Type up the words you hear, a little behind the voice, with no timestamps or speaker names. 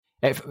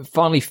It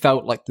finally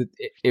felt like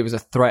it was a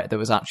threat that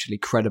was actually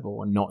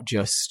credible and not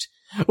just,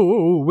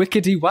 oh,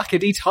 wickety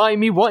wackety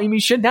timey wimey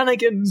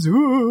shenanigans.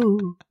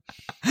 Ooh.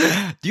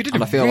 You did a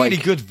really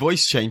good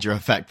voice changer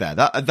effect there.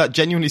 That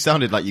genuinely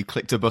sounded like you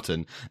clicked a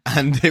button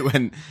and it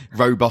went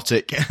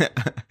robotic,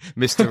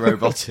 Mr.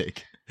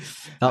 Robotic.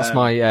 That's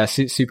my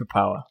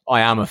superpower. I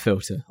am a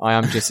filter. I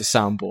am just a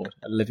soundboard,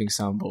 a living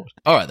soundboard.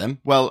 All right, then.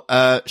 Well,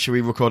 should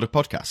we record a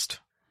podcast?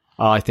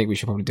 I think we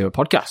should probably do a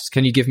podcast.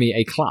 Can you give me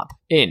a clap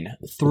in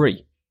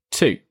 3,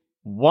 2,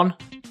 1?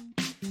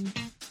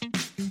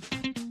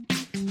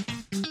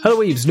 Hello,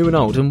 weebs, new and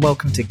old, and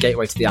welcome to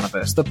Gateway to the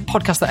Aniverse, the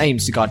podcast that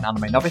aims to guide an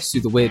anime novice through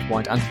the weird,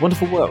 wide, and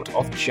wonderful world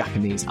of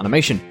Japanese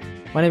animation.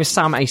 My name is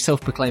Sam, a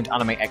self-proclaimed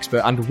anime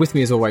expert, and with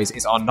me, as always,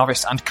 is our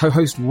novice and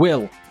co-host,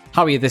 Will.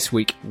 How are you this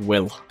week,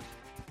 Will?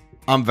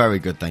 I'm very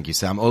good, thank you,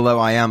 Sam. Although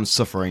I am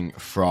suffering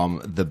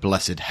from the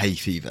blessed hay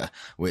fever,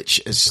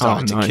 which is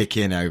starting to kick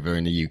in over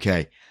in the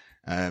UK.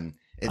 And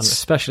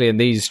especially in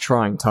these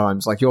trying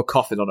times, like you're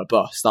coughing on a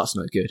bus, that's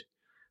not good.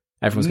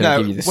 Everyone's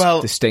going to give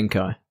you the stink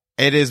eye.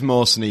 It is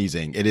more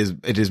sneezing. It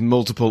is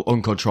multiple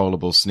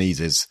uncontrollable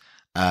sneezes.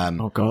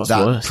 Oh god, that's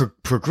that worse.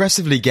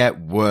 Progressively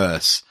get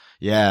worse.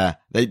 Yeah,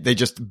 they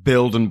just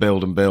build and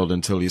build and build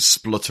until you're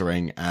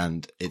spluttering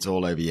and it's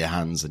all over your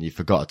hands and you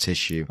forgot a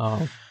tissue.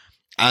 Oh.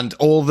 And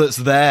all that's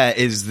there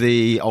is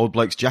the old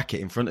bloke's jacket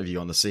in front of you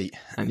on the seat.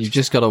 And you've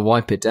just got to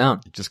wipe it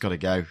down. You've just got to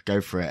go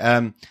for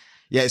it.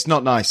 Yeah, it's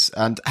not nice.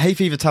 And hay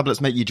fever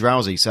tablets make you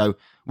drowsy. So,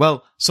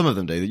 well, some of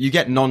them do. You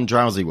get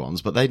non-drowsy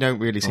ones, but they don't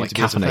really seem to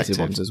be as effective. Caffeinated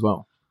ones as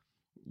well.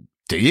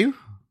 Do you?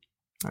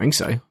 I think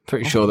so.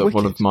 Pretty sure that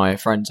one of my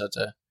friends had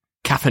a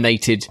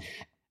caffeinated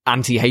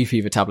anti-hay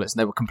fever tablets, and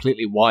they were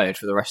completely wired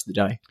for the rest of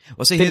the day.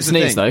 Well, see, didn't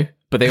sneeze though,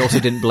 but they also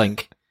didn't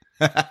blink.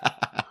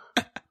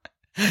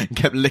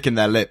 Kept licking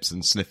their lips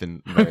and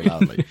sniffing very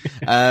loudly.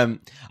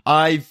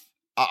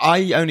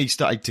 I only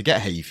started to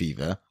get hay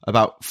fever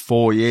about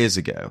 4 years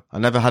ago. I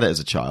never had it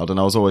as a child, and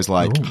I was always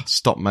like,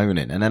 stop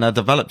moaning. And then I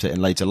developed it in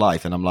later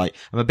life, and I'm like,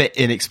 I'm a bit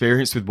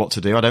inexperienced with what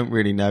to do. I don't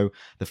really know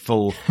the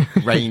full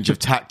range of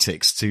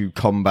tactics to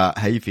combat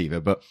hay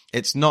fever, but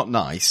it's not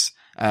nice.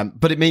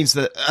 But it means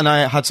that, and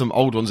I had some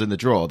old ones in the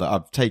drawer that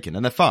I've taken,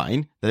 and they're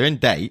fine. They're in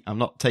date. I'm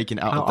not taking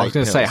out of date. I was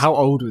going to say, how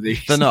old were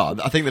these? They're not.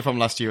 I think they're from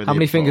last year. How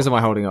many fingers am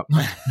I holding up?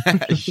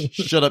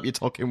 Shut up, you're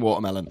talking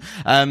watermelon.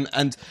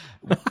 And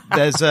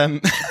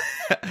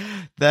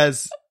they're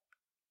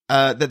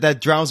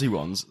drowsy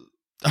ones.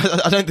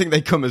 I don't think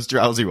they come as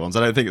drowsy ones.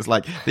 I don't think it's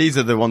like, these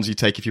are the ones you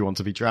take if you want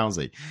to be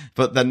drowsy.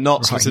 But they're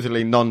not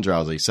specifically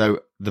non-drowsy. So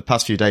the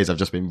past few days I've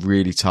just been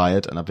really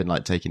tired and I've been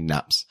like taking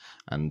naps.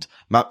 And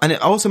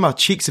also my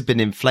cheeks have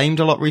been inflamed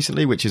a lot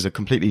recently, which is a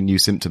completely new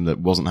symptom that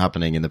wasn't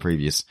happening in the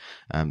previous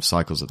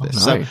cycles of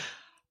this. Oh, no. So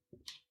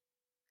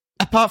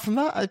apart from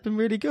that, I've been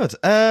really good.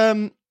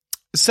 Sam.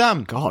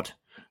 God.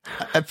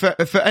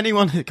 For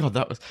anyone who, God,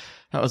 that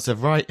was the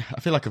right. I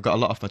feel like I've got a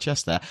lot off my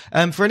chest there.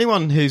 For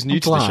anyone who's new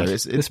to the show,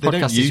 this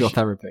podcast is your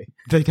therapy.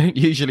 They don't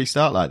usually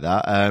start like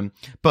that.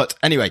 But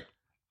anyway,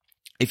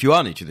 if you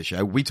are new to the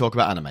show, we talk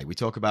about anime. We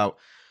talk about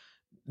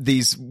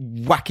these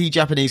wacky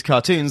Japanese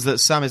cartoons that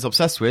Sam is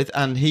obsessed with,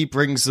 and he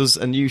brings us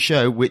a new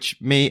show,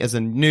 which me as a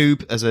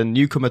noob, as a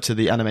newcomer to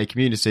the anime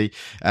community,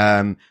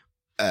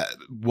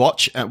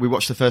 watch. We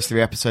watch the first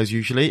 3 episodes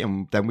usually,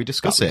 and then we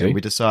discuss it. And we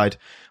decide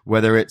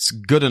whether it's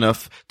good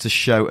enough to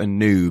show a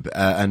noob,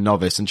 a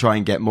novice, and try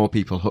and get more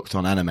people hooked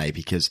on anime,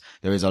 because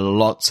there is a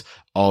lot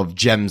of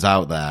gems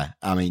out there.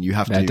 I mean,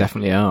 there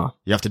definitely are.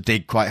 You have to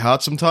dig quite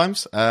hard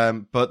sometimes,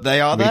 but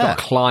they are there. You've got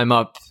to climb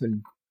up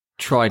and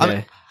try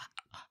to.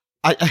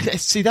 I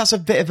see. That's a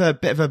bit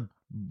of a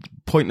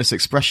pointless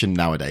expression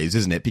nowadays,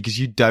 isn't it? Because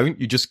you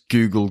just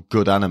Google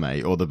good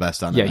anime or the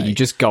best anime. Yeah, you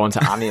just go onto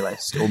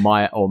AniList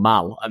or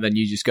Mal, and then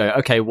you just go,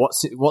 okay,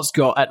 what's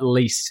got at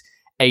least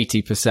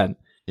 80%?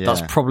 Yeah.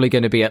 That's probably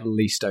going to be at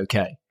least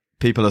okay.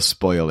 People are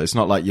spoiled. It's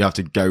not like you have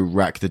to go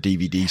rack the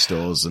DVD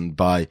stores and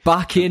buy.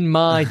 Back in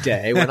my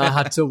day, when I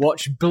had to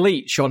watch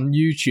Bleach on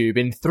YouTube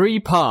in 3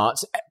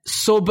 parts,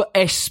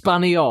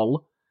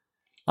 sub-Espanol,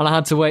 and I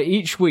had to wait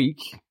each week,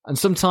 and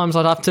sometimes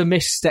I'd have to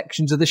miss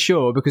sections of the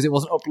show because it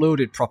wasn't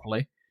uploaded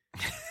properly.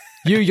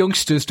 You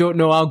youngsters don't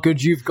know how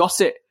good you've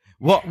got it.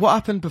 What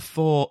happened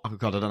before? Oh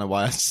God, I don't know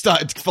why I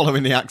started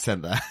following the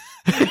accent there.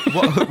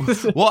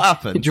 What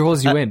happened? It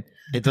draws you in.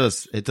 It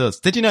does.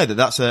 Did you know that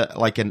that's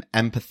an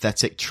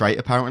empathetic trait?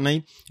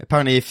 Apparently,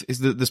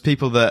 there's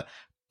people that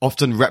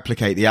often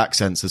replicate the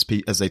accents as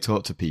they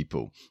talk to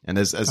people, and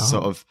it's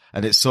supposed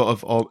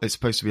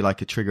to be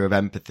like a trigger of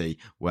empathy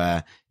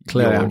where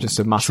clearly I'm just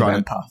a massive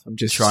empath. I'm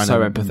just so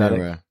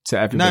empathetic to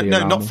everybody.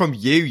 No, not from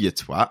you, you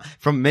twat.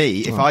 From me.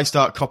 If I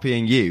start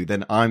copying you,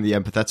 then I'm the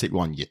empathetic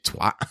one, you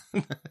twat.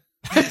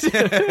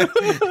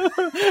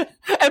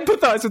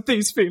 Empathise with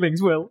these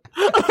feelings, Will.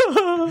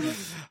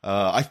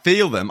 I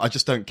feel them. I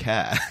just don't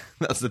care.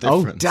 That's the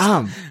difference. Oh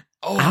damn!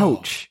 Oh,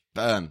 ouch!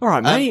 Burn. All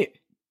right, mate.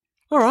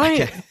 All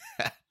right. Okay.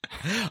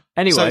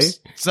 Anyway,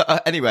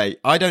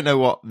 I don't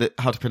know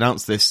how to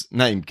pronounce this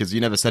name because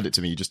you never said it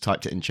to me. You just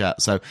typed it in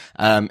chat. So,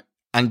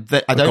 And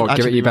I don't give it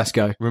actually your best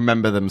go.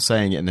 remember them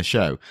saying it in the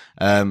show.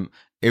 Iwa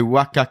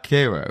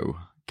Kakeru.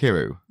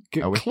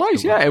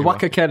 Close, yeah. Iwa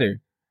Kakeru.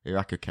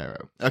 Iwa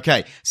Kakeru.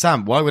 Okay,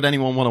 Sam, why would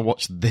anyone want to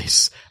watch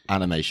this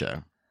anime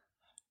show?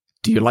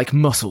 Do you like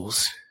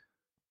muscles?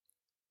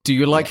 Do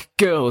you like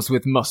girls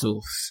with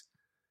muscles?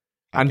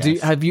 And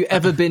have you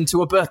ever been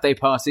to a birthday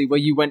party where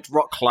you went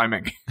rock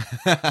climbing?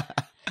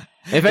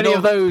 If any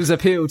of those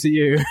appeal to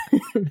you,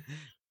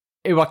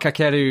 Iwa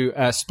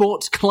Kakeru,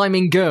 sports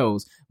climbing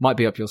girls might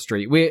be up your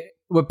street.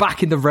 We're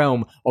back in the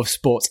realm of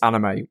sports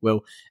anime,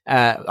 Will.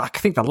 I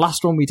think the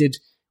last one we did,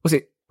 was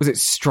it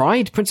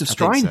Stride? Prince of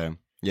Stride? I think so.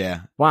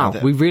 Yeah. Wow,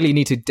 we really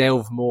need to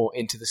delve more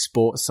into the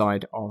sports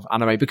side of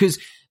anime because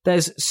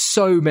there's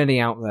so many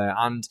out there,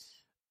 and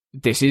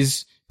this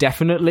is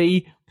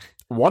definitely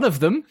one of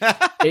them.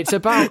 It's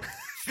about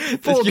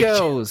 4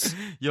 girls.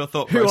 Your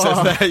thought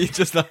process there, you're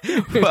just like,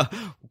 well,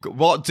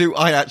 what do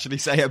I actually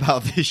say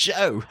about this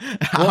show?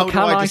 What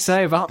can I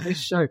say about this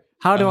show?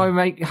 How do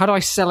I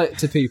sell it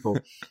to people?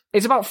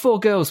 It's about 4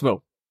 girls,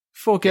 Will.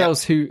 4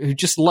 girls who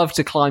just love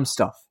to climb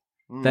stuff.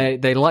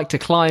 They like to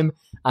climb,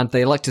 and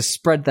they like to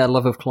spread their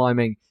love of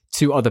climbing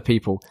to other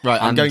people.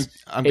 Right, I'm going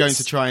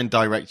to try and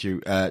direct you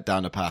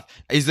down a path.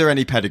 Is there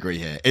any pedigree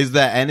here? Is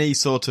there any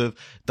sort of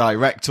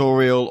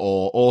directorial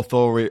or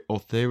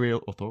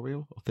authorial?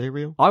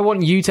 I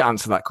want you to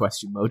answer that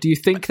question, Will. Do you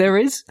think there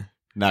is?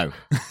 No.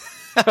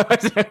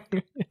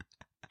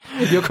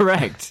 You're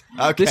correct.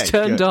 Okay, this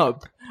turned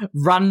up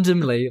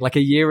randomly like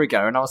a year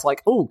ago, and I was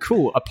like, oh,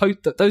 cool.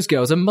 Those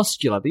girls are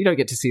muscular. You don't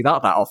get to see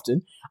that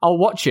often. I'll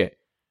watch it.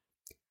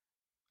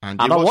 And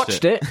I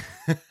watched it.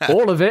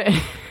 All of it.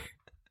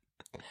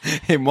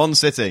 In one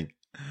sitting.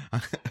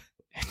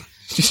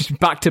 Just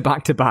back to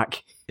back to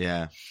back.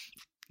 Yeah.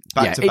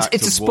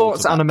 It's a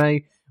sports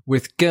anime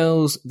with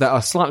girls that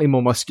are slightly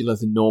more muscular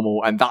than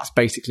normal, and that's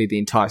basically the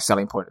entire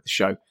selling point of the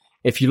show.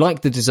 If you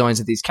like the designs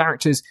of these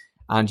characters,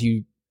 and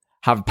you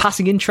have a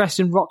passing interest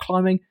in rock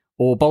climbing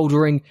or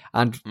bouldering,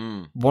 and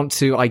want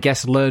to, I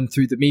guess, learn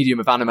through the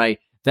medium of anime,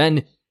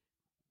 then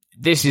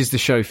this is the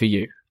show for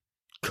you.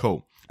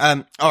 Cool.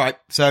 All right,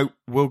 so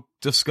we'll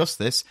discuss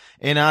this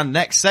in our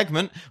next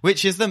segment,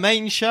 which is the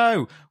main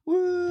show.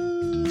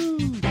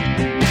 Woo!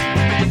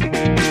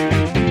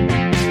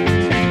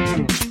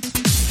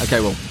 Okay,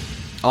 well,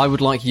 I would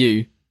like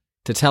you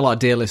to tell our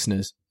dear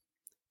listeners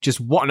just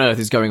what on earth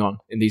is going on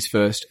in these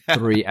first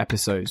 3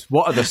 episodes.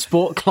 What are the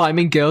sport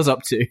climbing girls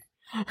up to?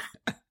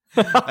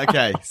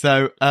 Okay,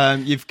 so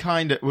we've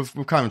kind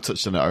of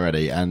touched on it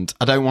already, and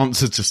I don't want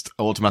to just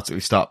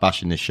automatically start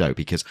bashing this show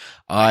because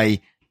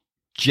I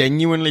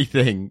genuinely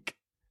think,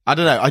 I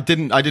don't know, I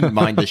didn't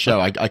mind the show.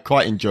 I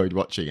quite enjoyed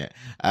watching it.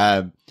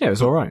 Yeah, it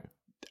was all right.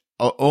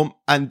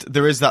 And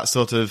there is that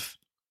sort of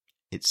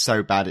it's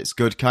so bad it's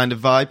good kind of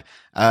vibe.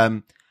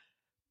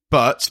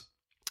 But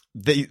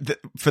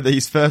for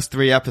these first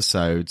 3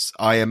 episodes,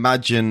 I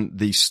imagine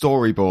the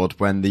storyboard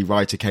when the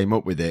writer came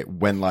up with it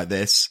went like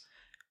this: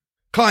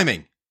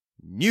 climbing,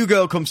 new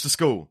girl comes to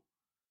school.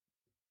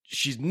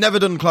 She's never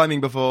done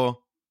climbing before.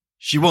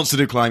 She wants to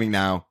do climbing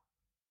now.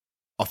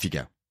 Off you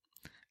go.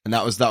 And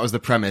that was the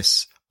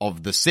premise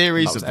of the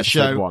series, of the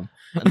show. 1.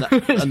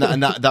 and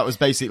that was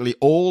basically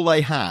all they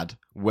had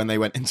when they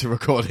went into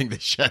recording the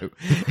show.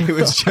 It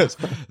was just,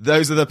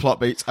 those are the plot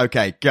beats.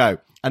 Okay, go.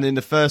 And in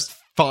the first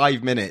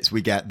 5 minutes,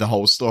 we get the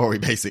whole story,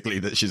 basically,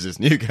 that she's this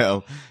new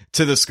girl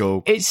to the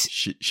school.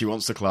 She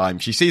wants to climb.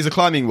 She sees a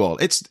climbing wall.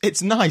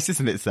 It's nice,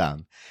 isn't it,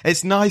 Sam?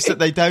 It's nice that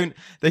they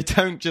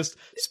don't just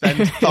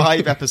spend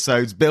 5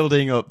 episodes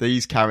building up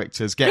these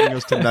characters, getting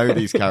us to know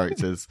these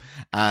characters,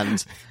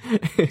 and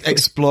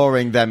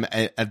exploring them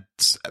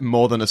at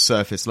more than a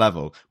surface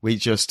level. We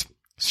just,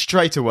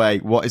 straight away,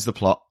 what is the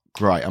plot?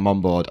 Great, I'm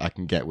on board. I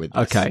can get with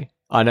this. Okay,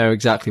 I know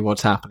exactly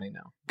what's happening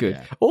now. Good.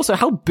 Yeah. Also,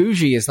 how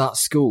bougie is that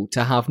school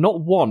to have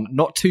not 1,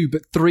 not 2,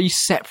 but 3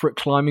 separate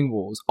climbing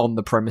walls on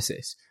the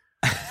premises,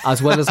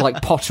 as well as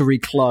like pottery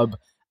club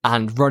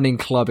and running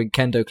club and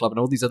kendo club and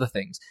all these other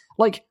things.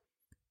 Like,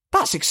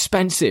 that's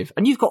expensive.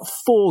 And you've got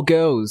 4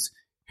 girls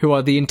who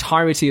are the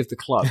entirety of the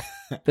club.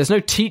 There's no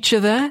teacher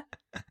there.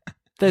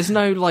 There's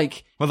no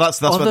like. Well,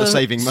 that's where they're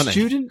saving money.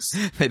 Students.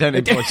 They don't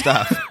employ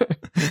staff.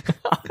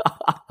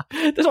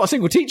 There's not a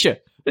single teacher.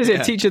 There's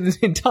a teacher the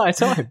entire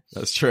time.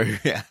 That's true.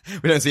 Yeah,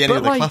 we don't see any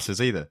other classes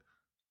either.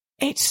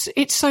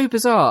 It's so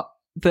bizarre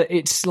that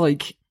it's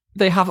like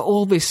they have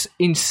all this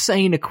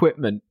insane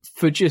equipment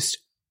for just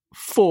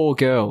 4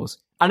 girls,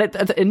 and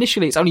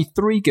initially it's only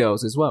 3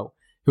 girls as well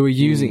who are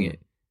using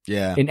it.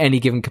 Yeah, in any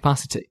given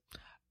capacity.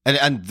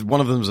 And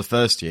one of them was a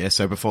first year,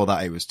 so before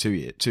that it was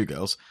 2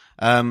 girls.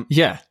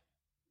 Yeah,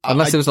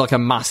 unless there was like a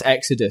mass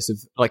exodus of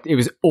like it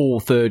was all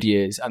 3rd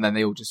years, and then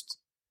they all just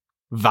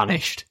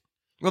vanished.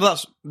 Well,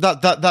 that's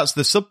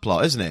the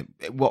subplot, isn't it?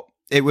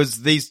 It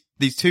was these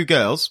 2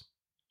 girls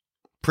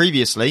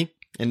previously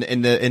in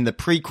the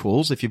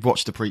prequels. If you've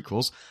watched the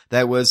prequels,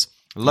 there was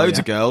loads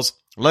of girls,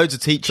 loads of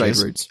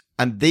teachers,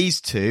 and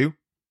these 2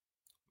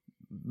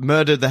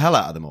 murdered the hell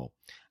out of them all.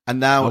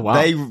 And now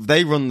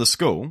they run the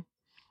school.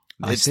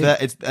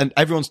 and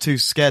everyone's too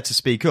scared to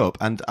speak up.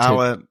 And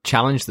our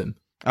challenge them.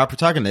 Our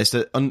protagonist,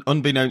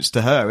 unbeknownst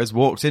to her, has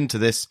walked into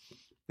this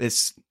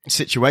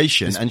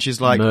situation, and she's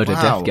like, murder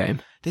wow, death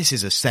game. This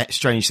is a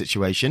strange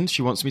situation.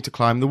 She wants me to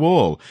climb the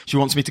wall. She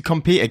wants me to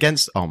compete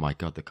against. Oh my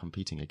god, the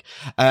competing.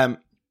 That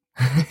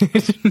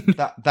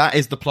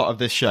is the plot of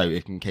this show.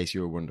 In case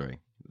you were wondering,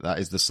 that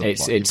is the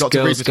subplot. It's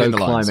girls go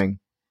climbing,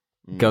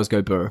 girls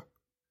go burr,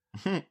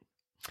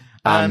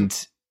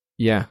 and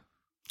yeah.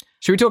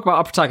 Should we talk about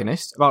our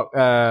protagonist,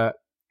 about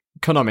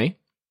Konami?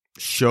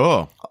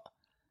 Sure.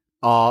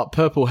 Our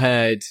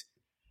purple-haired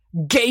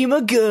gamer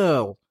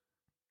girl.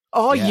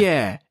 Oh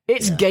yeah,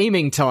 it's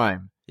gaming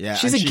time. Yeah,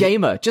 she's a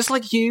gamer, just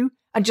like you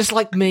and just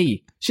like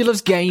me. She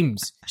loves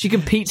games. She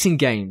competes in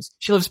games.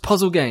 She loves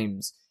puzzle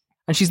games,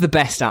 and she's the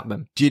best at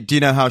them. Do you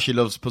know how she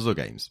loves puzzle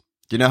games?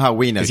 Do you know how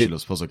we know she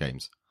loves puzzle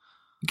games?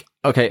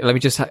 Okay, let me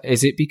just.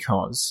 Is it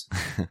because?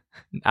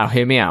 Now,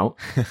 hear me out.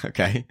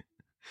 Okay.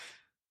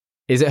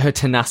 Is it her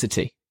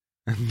tenacity?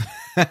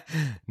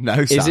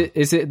 No, Sam.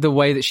 Is it the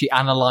way that she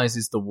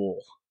analyzes the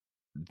wall?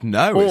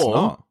 No, it's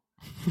not.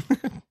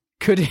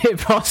 Could it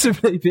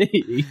possibly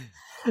be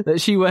that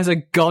she wears a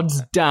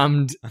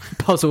goddamned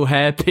puzzle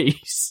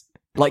hairpiece,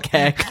 like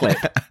hair clip?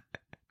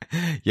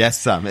 Yes,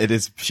 Sam, it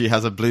is. She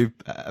has a blue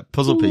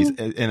puzzle piece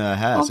in her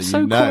hair, I'm so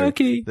you know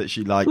quirky. That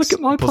she likes. Look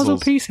at my puzzles. puzzle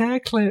piece hair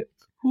clip.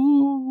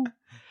 Ooh,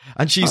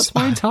 and that's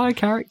my entire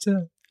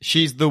character.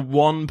 She's the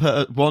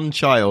one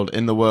child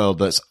in the world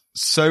that's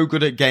so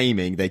good at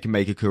gaming they can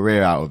make a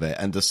career out of it,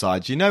 and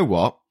decides, you know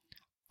what?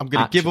 I'm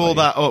going to give all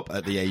that up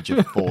at the age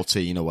of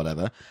 14 or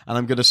whatever, and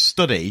I'm going to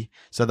study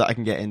so that I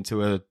can get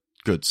into a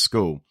good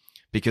school,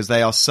 because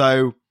they are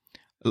so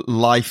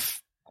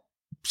life.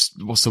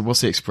 What's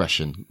the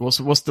expression? What's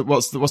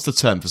the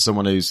term for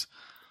someone who's,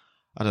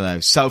 I don't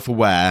know,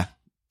 self-aware,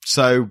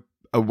 so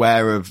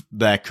aware of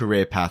their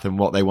career path and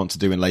what they want to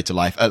do in later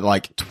life at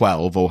like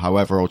 12 or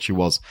however old she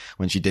was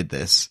when she did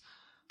this,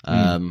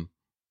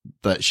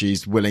 that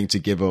she's willing to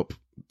give up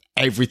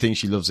everything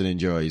she loves and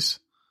enjoys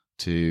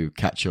to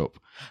catch up.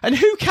 And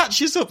who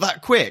catches up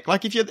that quick?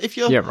 Like if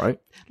you're yeah, right.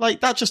 Like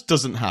that just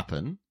doesn't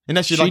happen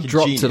unless you're she like a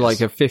dropped genius. to like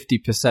a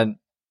 50%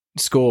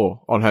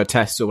 score on her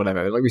tests or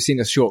whatever. Like we've seen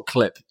a short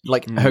clip.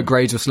 Like her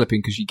grades were slipping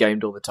because she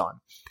gamed all the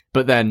time,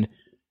 but then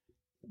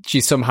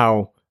she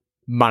somehow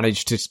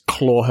managed to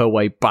claw her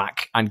way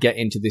back and get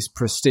into this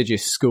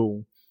prestigious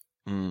school,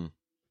 and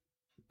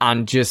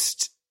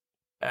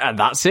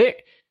that's it.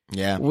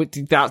 Yeah,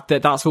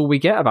 that's all we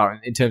get about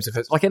it in terms of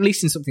like, at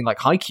least in something like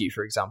Haikyuu,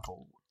 for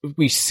example,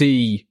 we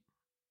see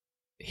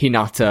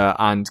Hinata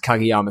and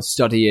Kageyama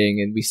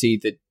studying, and we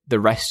see the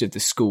rest of the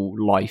school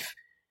life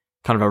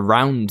kind of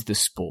around the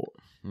sport.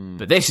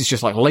 But this is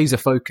just like laser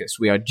focused.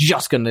 We are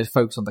just going to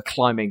focus on the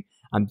climbing,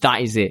 and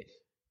that is it.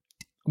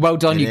 Well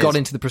done, you got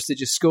into the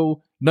prestigious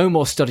school. No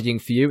more studying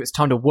for you. It's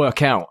time to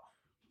work out.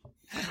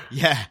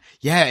 Yeah,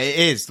 it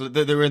is.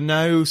 There are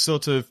no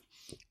sort of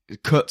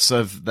cuts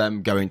of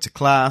them going to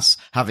class,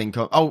 having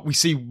we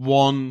see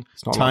one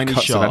tiny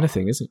cuts shot of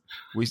anything, is it?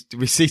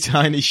 We see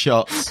tiny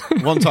shots,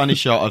 one tiny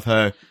shot of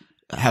her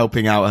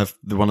helping out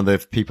one of the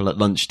people at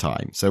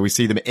lunchtime. So we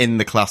see them in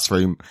the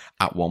classroom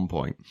at one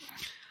point.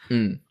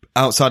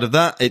 Outside of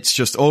that, it's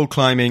just all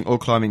climbing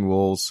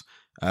walls,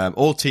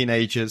 all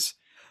teenagers,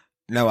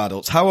 no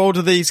adults. How old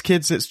are these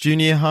kids? It's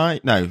junior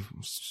high? No.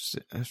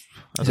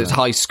 It's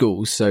high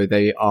school, so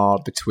they are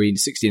between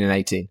 16 and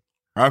 18.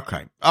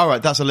 Okay. All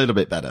right. That's a little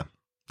bit better.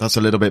 That's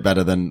a little bit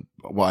better than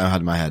what I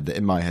had in my head.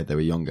 In my head, they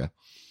were younger.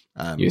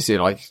 You see,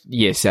 like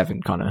year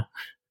 7 kind of.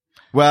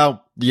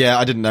 Well, yeah,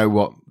 I didn't know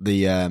what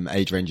the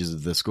age ranges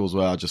of the schools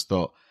were. I just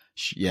thought,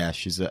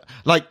 she's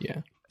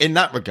in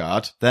that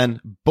regard.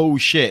 Then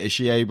bullshit. Is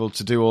she able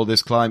to do all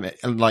this climbing?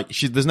 And like,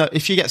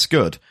 if she gets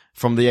good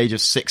from the age of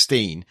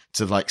 16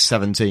 to like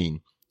 17,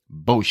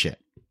 bullshit.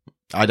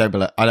 I don't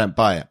buy it. I don't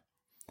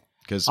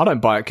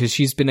buy it because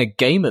she's been a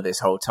gamer this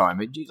whole time.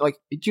 Do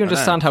you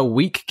understand how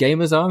weak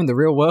gamers are in the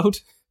real world?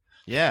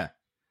 Yeah.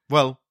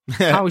 Well,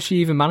 how is she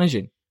even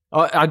managing?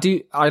 I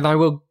do, and I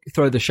will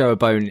throw the show a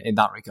bone in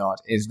that regard,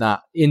 is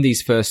that in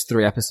these first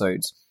 3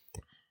 episodes,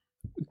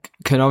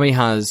 Konami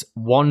has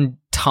one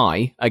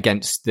tie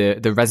against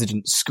the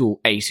resident school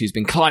ace who's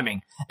been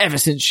climbing ever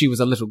since she was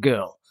a little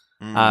girl.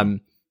 And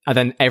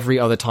then every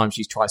other time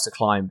she tries to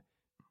climb,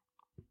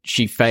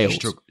 she fails.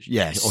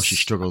 Or she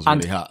struggles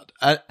really hard.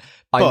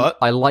 But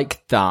I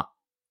like that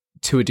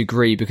to a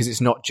degree, because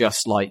it's not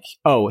just like,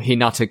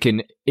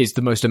 Hinata is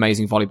the most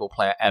amazing volleyball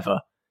player ever,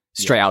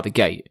 straight out the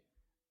gate.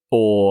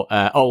 Or,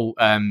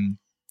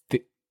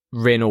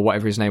 Rin, or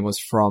whatever his name was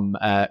from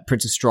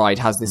Princess Stride,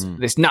 has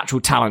this natural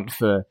talent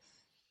for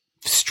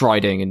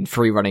striding and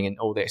free running and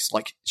all this.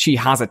 Like, she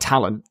has a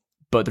talent,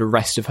 but the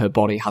rest of her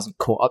body hasn't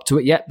caught up to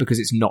it yet, because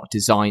it's not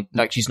designed.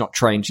 Like, she's not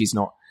trained, she's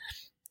not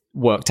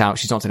worked out,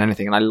 she's not done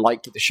anything. And I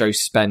like that the show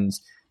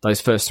spends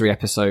those first 3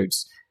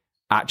 episodes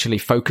actually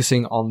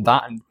focusing on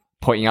that and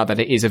pointing out that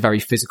it is a very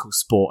physical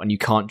sport, and you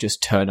can't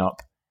just turn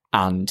up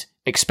and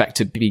expect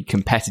to be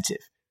competitive.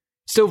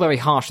 Still very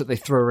harsh that they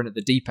throw her in at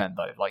the deep end,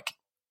 though. Like,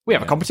 we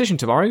have a competition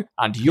tomorrow,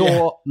 and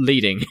you're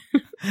leading.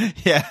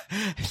 Yeah.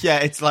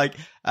 It's like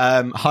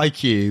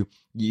Haikyuu.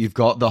 You've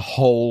got the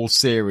whole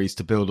series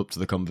to build up to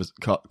the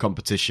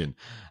competition.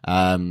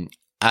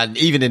 And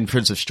even in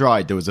Prince of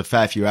Stride, there was a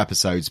fair few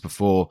episodes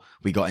before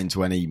we got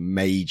into any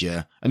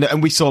major,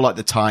 and we saw like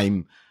the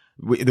time.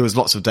 There was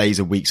lots of days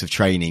and weeks of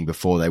training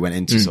before they went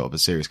into sort of a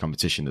serious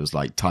competition. There was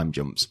like time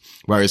jumps.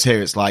 Whereas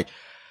here it's like,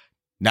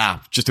 nah,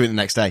 just do it the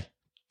next day.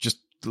 Just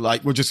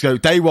like, we'll just go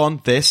day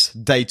 1, this,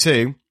 day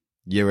 2,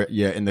 you're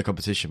in the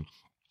competition.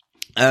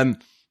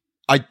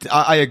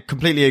 I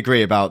completely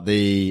agree about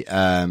the,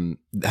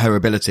 her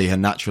ability, her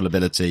natural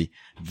ability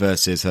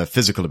versus her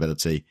physical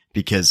ability,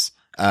 because,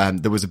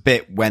 there was a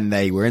bit when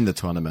they were in the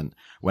tournament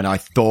when I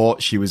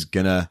thought she was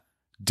gonna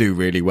do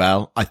really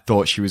well. I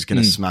thought she was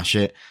gonna smash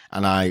it.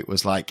 And I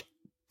was like,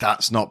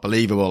 that's not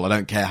believable. I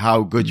don't care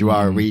how good you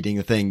are at reading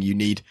the thing. You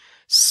need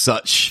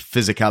such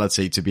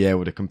physicality to be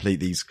able to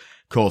complete these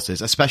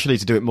courses, especially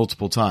to do it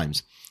multiple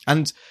times.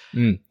 And,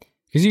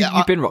 because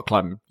you've been rock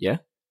climbing, yeah?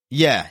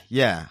 Yeah.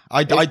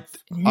 I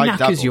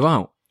knackers you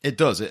out. It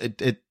does.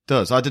 It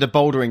does. I did a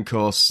bouldering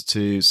course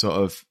to sort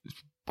of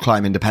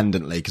climb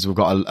independently because we've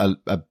got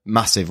a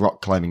massive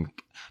rock climbing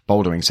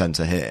bouldering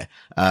center here.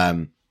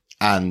 And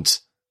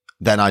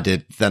then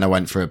I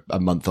went for a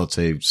month or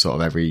two, sort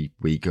of every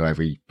week or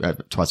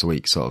twice a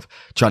week, sort of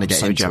trying to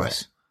get into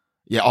jealous. It.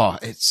 Yeah. Oh,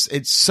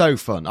 it's so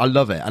fun. I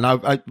love it. And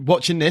I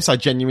watching this, I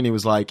genuinely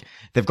was like,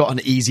 they've got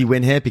an easy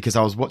win here, because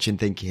I was watching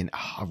thinking,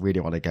 I really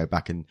want to go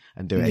back and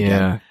do it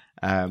again.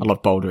 I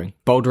love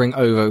bouldering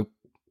over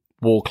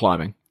wall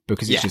climbing,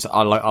 because it's just,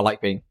 I like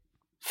being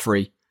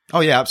free. Oh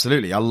yeah,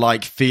 absolutely. I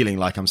like feeling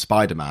like I'm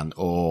Spider-Man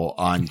or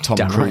I'm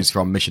Tom Cruise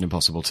from Mission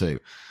Impossible 2.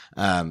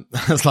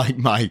 That's like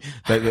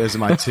those are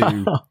my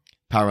two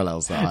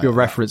parallels that your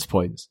reference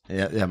points.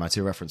 Yeah, my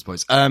two reference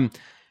points.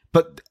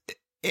 But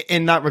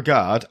in that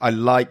regard, I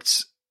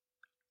liked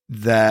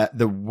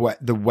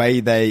the way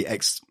they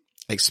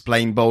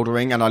explain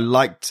bouldering, and I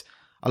liked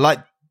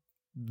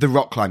the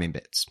rock climbing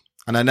bits.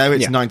 And I know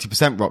it's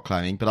 90% rock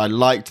climbing, but I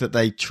liked that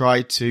they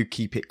tried to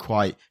keep it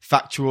quite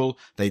factual.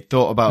 They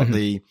thought about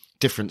the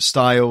different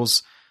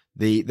styles.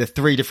 The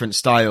 3 different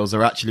styles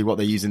are actually what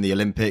they use in the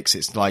Olympics.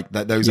 It's like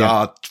that; those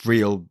are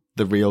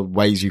the real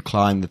ways you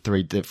climb, the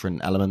 3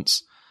 different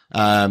elements.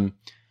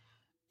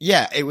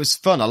 It was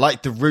fun. I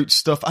liked the root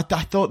stuff. I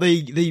thought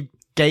the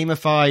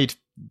gamified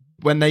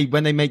when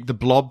they make the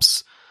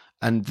blobs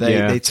and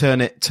they turn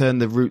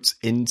the roots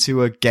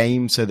into a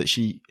game so that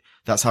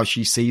that's how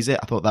she sees it.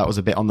 I thought that was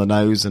a bit on the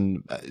nose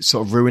and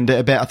sort of ruined it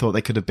a bit. I thought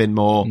they could have been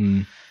more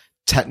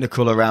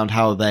technical around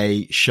how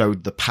they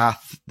showed the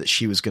path that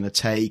she was going to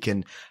take.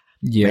 And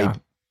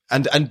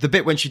and the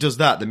bit when she does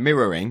that, the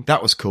mirroring,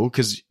 that was cool,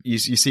 because you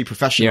see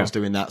professionals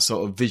doing that,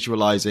 sort of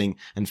visualizing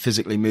and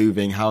physically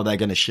moving how they're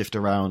going to shift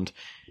around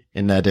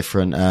in their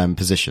different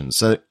positions.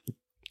 So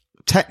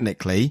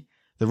technically,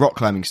 the rock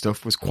climbing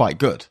stuff was quite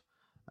good.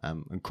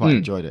 And quite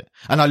enjoyed it.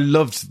 And I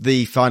loved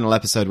the final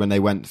episode when they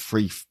went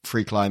free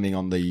climbing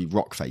on the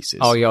rock faces.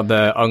 Oh yeah,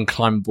 the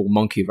unclimbable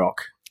monkey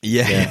rock.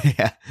 Yeah.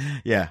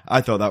 I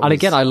thought that was... And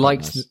again, I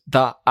liked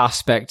that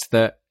aspect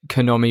that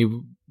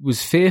Konami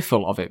was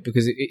fearful of it,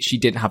 because she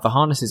didn't have the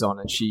harnesses on,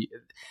 and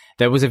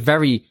there was a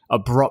very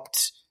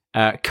abrupt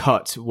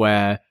cut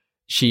where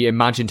she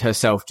imagined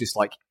herself just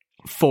like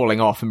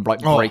falling off and like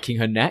breaking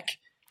her neck.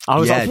 I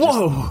was like,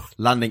 whoa!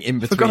 Landing in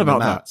between the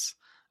mats.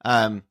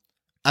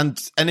 And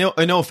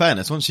in all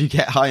fairness, once you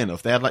get high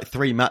enough, they had like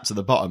 3 mats at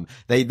the bottom.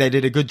 They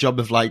did a good job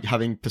of like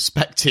having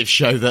perspective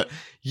show that,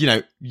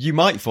 you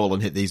might fall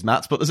and hit these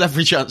mats, but there's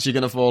every chance you're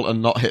going to fall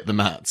and not hit the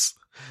mats.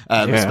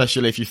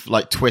 Especially if you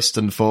like twist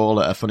and fall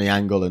at a funny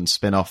angle and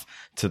spin off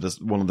to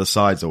one of the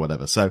sides or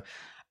whatever. So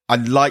I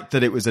liked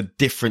that it was a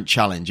different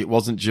challenge. It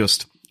wasn't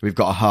just, we've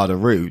got a harder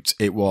route.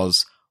 It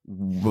was,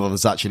 well,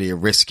 there's actually a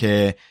risk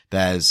here.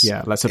 Let's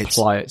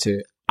apply it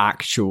to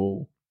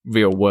actual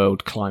real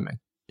world climbing.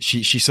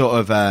 She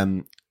sort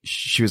of,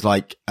 she was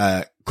like,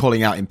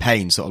 calling out in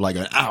pain, sort of like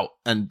going, ow.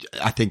 And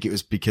I think it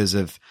was because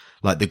of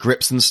like the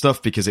grips and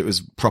stuff, because it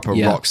was proper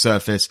rock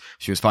surface.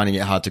 She was finding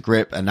it hard to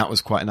grip, and that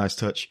was quite a nice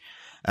touch.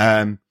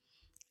 In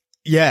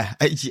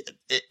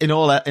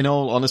all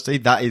honesty,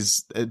 that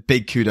is a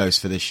big kudos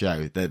for this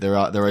show.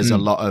 There is a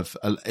lot of,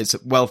 it's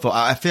well thought.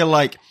 I feel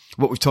like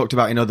what we've talked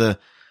about in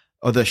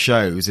other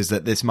shows is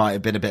that this might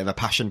have been a bit of a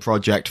passion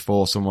project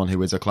for someone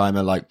who is a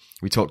climber. Like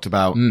we talked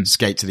about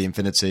Skate the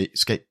Infinity.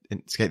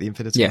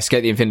 Yeah,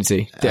 Skate the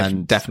Infinity.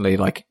 And definitely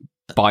like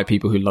by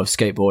people who love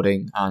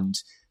skateboarding and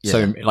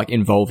so like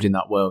involved in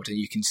that world. And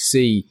you can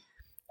see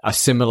a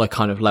similar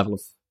kind of level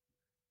of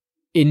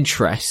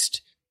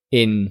interest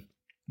in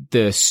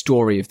the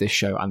story of this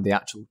show and the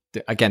actual,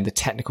 again, the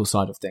technical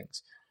side of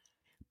things.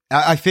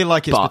 I feel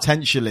like it's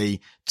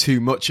potentially too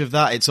much of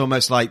that. It's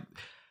almost like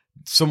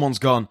someone's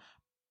gone,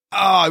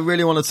 I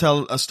really want to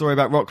tell a story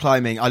about rock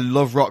climbing. I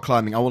love rock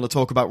climbing. I want to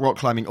talk about rock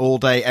climbing all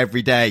day,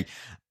 every day.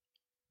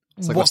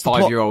 It's like what's a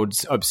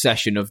 5-year-old's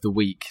obsession of the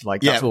week.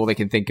 Like that's all they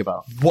can think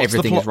about.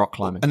 Everything is rock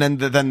climbing. And then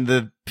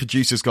the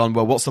producer's gone,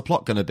 well, what's the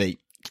plot going to be?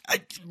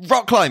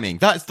 Rock climbing.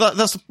 That's what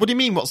do you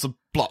mean? What's the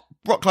plot?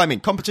 Rock climbing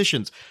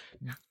competitions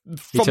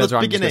from the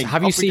beginning.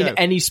 Have you seen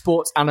any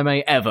sports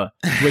anime ever?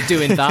 We're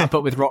doing that,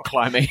 but with rock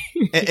climbing.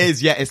 It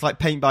is, yeah. It's like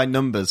paint by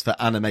numbers for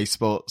anime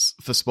sports,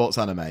 for sports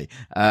anime.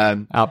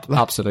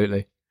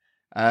 Absolutely.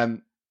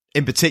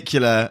 In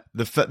particular,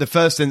 the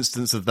first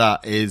instance of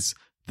that is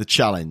the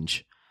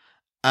challenge.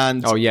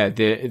 And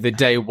the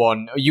day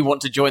one. You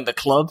want to join the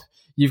club?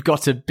 You've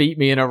got to beat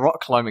me in a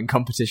rock climbing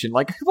competition.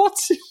 Like, what?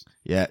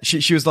 Yeah,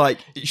 she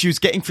was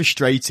getting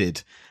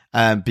frustrated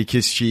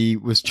because she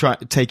was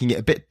taking it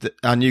a bit.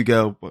 Our new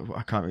girl,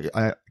 I can't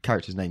really,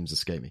 character's names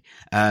escape me.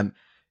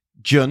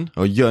 Jun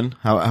or Yun,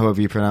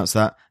 however you pronounce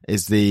that,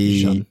 is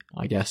the Jun,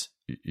 I guess.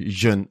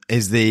 Jun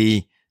is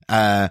the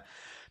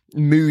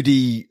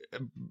moody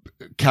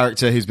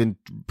character who's been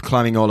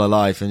climbing all her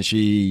life, and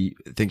she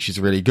thinks she's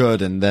really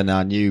good. And then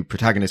our new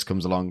protagonist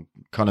comes along,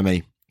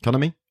 Konami.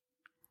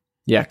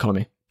 Yeah,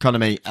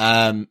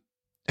 Konami.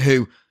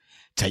 Who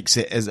takes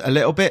it as a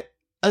little bit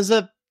as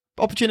a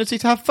opportunity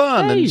to have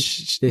fun. Hey, and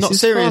this not is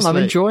seriously. fun.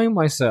 I'm enjoying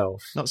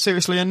myself. Not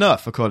seriously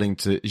enough, according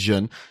to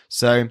Jun.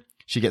 So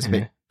she gets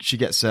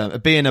a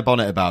bee in her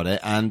bonnet about it,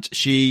 and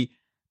she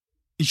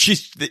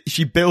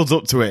builds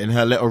up to it in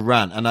her little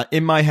rant. And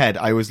in my head,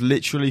 I was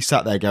literally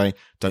sat there going,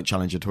 "Don't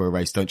challenge her to a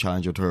race. Don't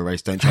challenge her to a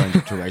race. Don't challenge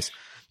her to a race.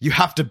 You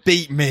have to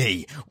beat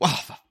me." Wow,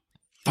 for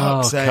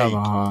fuck's sake. Come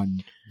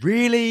on.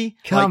 Really?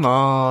 Come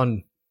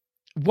on.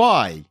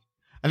 Why?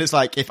 And it's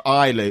like,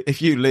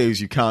 if you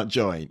lose, you can't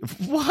join.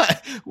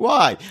 What?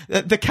 Why?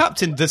 The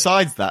captain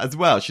decides that as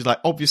well. She's like,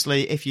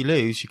 obviously, if you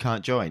lose, you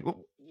can't join.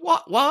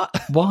 What? Why?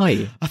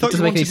 I thought it doesn't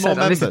you make any wanted more sense.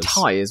 And it's a members.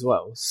 tie as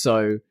well.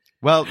 So,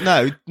 Well,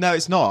 no,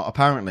 it's not.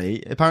 Apparently,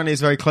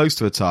 it's very close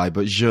to a tie,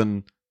 but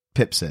Jun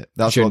pips it.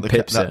 That's what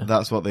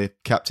the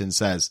captain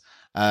says.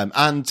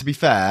 And to be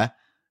fair,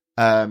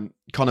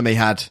 Konami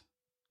had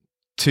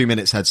 2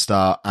 minutes head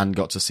start and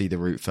got to see the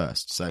route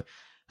first. So,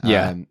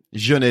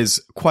 Jun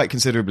is quite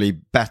considerably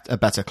a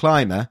better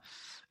climber.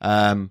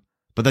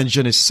 But then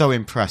Jun is so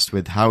impressed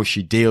with how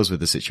she deals with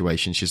the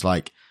situation. She's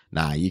like,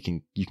 "Nah, you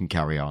can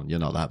carry on. You're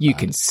not that bad. You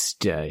can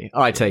stay."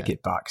 I take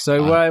it back.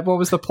 So, what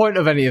was the point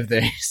of any of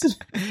this?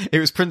 It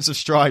was Prince of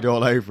Stride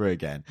all over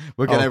again.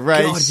 We're going to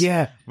race. God,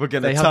 yeah. We're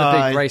going to tie. They have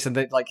the big race, and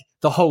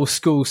the whole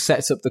school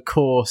sets up the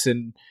course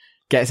and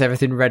gets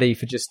everything ready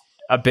for just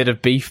a bit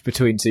of beef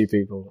between two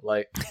people.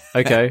 Like,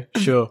 okay,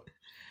 sure.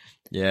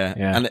 Yeah.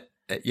 And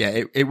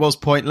it was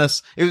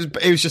pointless. It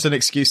was just an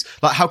excuse.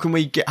 Like, what's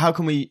going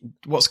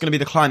to be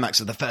the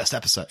climax of the first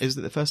episode? Is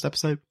it the first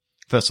episode?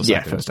 First or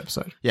second? Yeah, first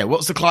episode. Yeah,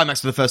 what's the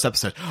climax of the first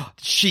episode?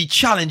 She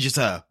challenges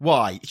her.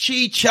 Why?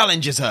 She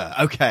challenges her.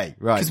 Okay,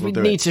 right. Because we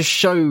need to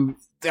show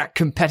that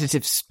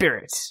competitive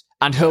spirit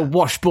and her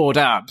washboard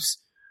abs.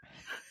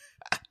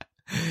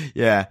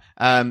 Yeah.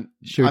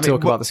 Should we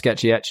talk about the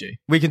sketchy etchy?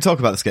 We can talk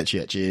about the sketchy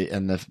etchy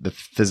and the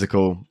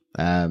physical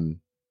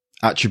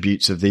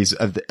attributes of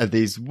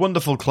these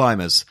wonderful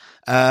climbers.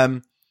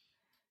 There's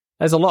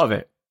a lot of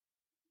it.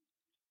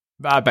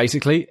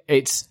 Basically,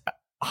 it's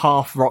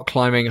half rock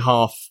climbing,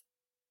 half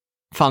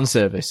fan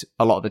service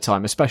a lot of the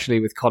time,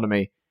 especially with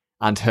Konami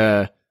and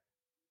her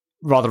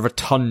rather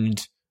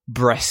rotund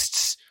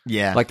breasts.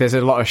 Yeah. Like, there's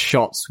a lot of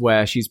shots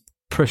where she's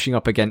pushing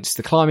up against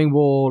the climbing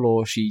wall,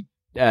 or she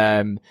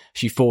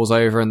falls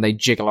over and they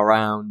jiggle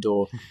around,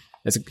 or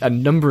there's a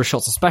number of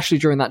shots, especially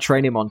during that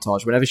training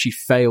montage, whenever she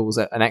fails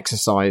at an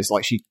exercise,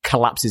 like, she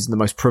collapses in the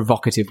most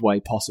provocative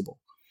way possible.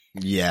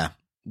 Yeah.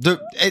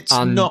 It's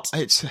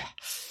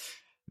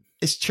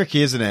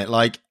tricky, isn't it?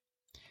 Like,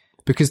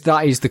 because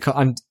that is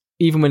and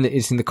even when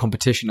it's in the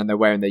competition and they're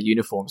wearing their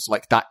uniforms,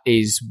 like, that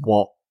is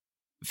what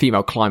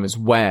female climbers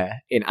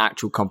wear in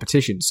actual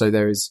competition. So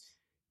there is,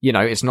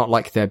 it's not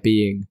like they're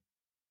being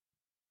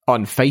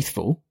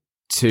unfaithful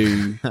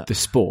to the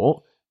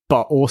sport,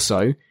 but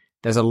also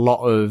there's a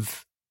lot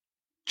of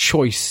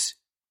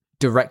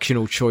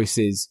directional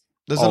choices.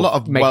 There's a lot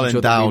of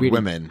well-endowed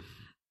women.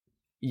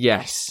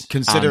 Yes.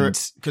 Considering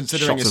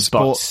a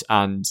sport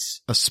and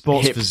a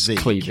sports hip physique,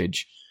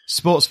 cleavage.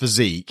 Sports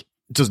physique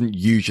doesn't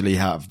usually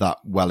have that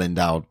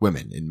well-endowed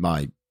women in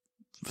my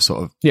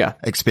sort of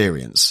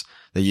experience.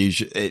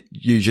 It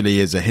usually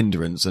is a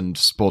hindrance, and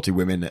sporty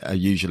women are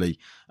usually,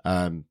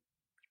 I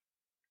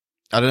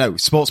don't know,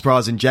 sports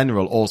bras in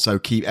general also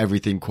keep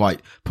everything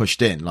quite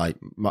pushed in. Like,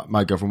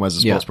 my girlfriend wears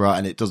a sports bra,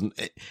 and it doesn't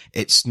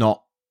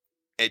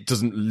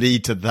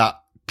lead to that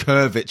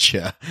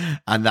curvature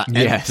and that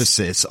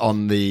emphasis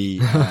on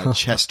the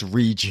chest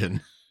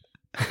region.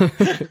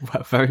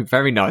 Well, very,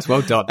 very nice.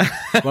 Well done.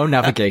 Well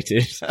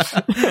navigated.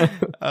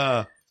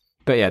 But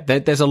yeah,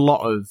 there's a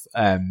lot of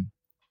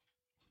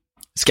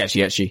sketchy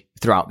etchy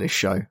throughout this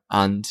show,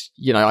 and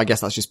I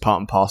guess that's just part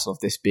and parcel of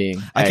this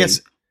being. I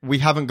guess we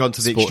haven't gone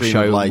to the extreme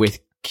show of, like, with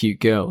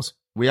cute girls.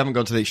 We haven't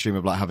gone to the extreme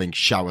of, like, having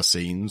shower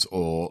scenes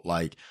or,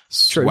 like,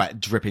 sweat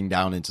dripping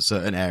down into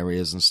certain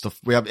areas and stuff.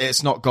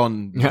 It's not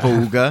gone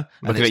vulgar.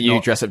 Looking at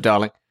you, dress up,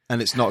 darling.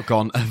 And it's not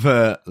gone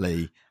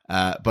overtly.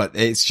 But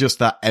it's just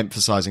that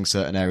emphasizing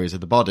certain areas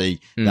of the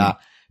body that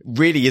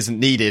really isn't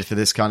needed for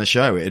this kind of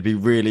show. It'd be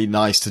really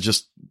nice to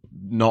just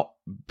not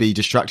be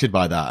distracted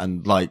by that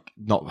and like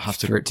not have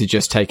to for it to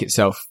just take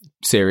itself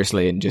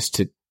seriously and just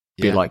to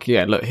be like,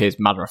 yeah, look, here's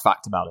matter of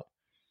fact about it.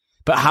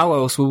 But how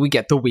else will we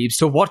get the weebs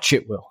to watch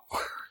it, Will?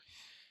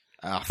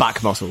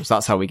 Back muscles,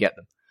 that's how we get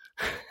them.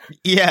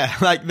 Yeah,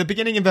 like the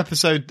beginning of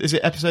is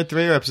it episode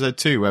 3 or episode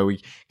 2 where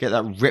we get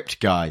that ripped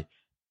guy?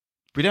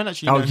 We don't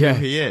actually know who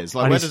he is.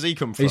 Like, where does he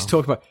come from? He's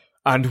talking about,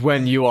 and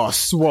when you are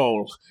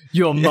swole,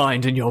 your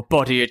mind and your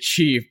body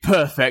achieve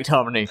perfect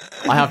harmony.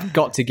 I have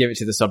got to give it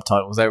to the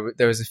subtitles.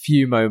 There was a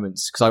few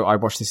moments, because I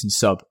watched this in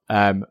sub,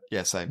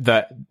 same.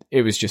 that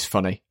it was just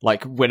funny.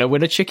 Like, winner,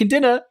 winner, chicken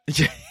dinner.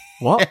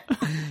 What?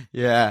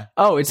 Yeah.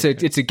 Oh, it's a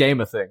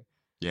gamer thing.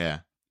 Yeah.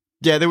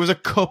 Yeah, there was a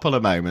couple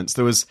of moments.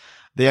 There was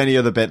the only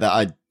other bit that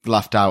I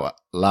laughed out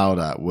loud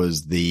at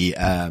was the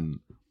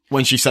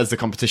when she says the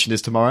competition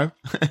is tomorrow,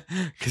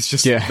 because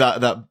just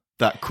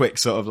that quick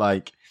sort of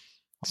like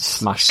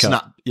smash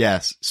cut,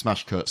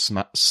 smash cut,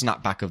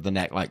 snap back of the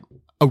neck, like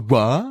a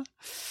what?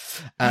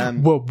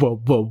 What?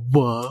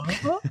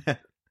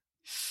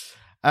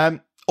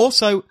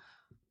 Also,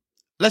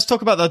 let's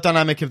talk about the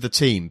dynamic of the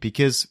team,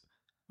 because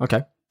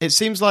it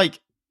seems like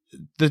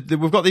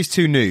we've got these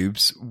two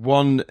noobs,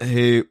 one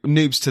who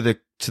noobs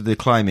to the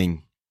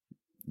climbing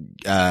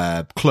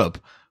club.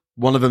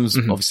 One of them's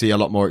obviously a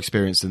lot more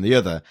experienced than the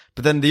other,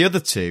 but then the other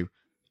two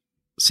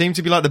seem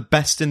to be like the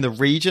best in the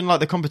region. Like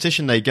the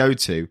competition they go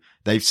to,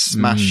 they've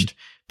smashed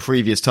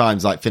previous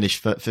times, like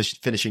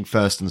finishing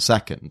first and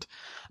second.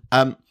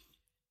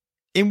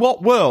 In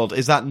what world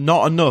is that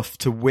not enough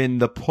to win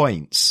the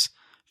points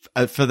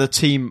for the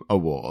team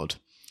award?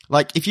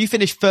 Like, if you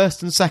finish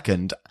first and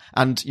second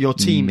and your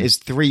team is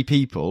 3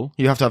 people,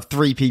 you have to have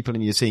 3 people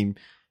in your team.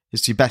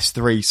 It's your best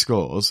 3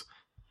 scores.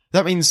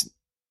 That means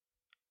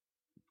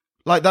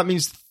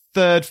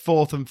third,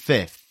 fourth, and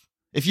fifth.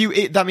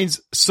 That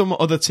means some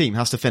other team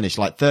has to finish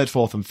like third,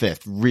 fourth, and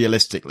fifth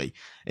realistically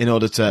in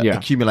order to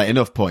accumulate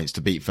enough points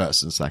to beat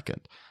first and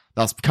second.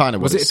 That's kind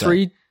of what was it.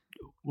 3?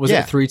 Was it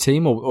a 3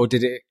 team, or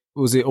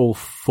was it all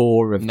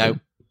 4 of them? No,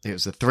 it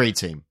was a 3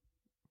 team.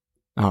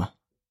 Ah.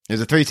 It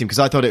was a 3 team, because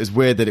I thought it was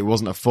weird that it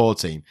wasn't a 4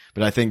 team,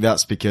 but I think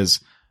that's because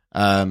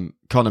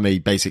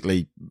Konami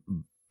basically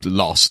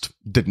lost,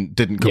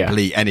 didn't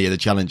complete any of the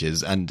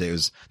challenges, and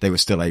they were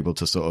still able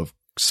to sort of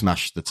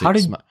smash the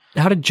team.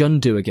 How did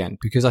Jun do again?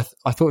 Because I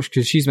thought,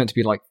 because she's meant to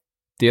be like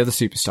the other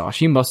superstar,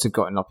 she must have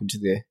gotten up into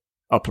the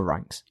upper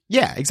ranks.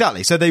 Yeah,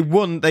 exactly. So they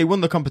won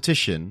the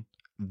competition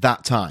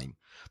that time.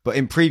 But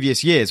in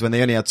previous years, when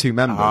they only had 2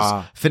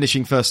 members,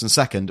 finishing first and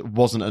second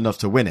wasn't enough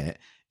to win it.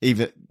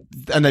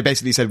 And they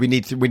basically said we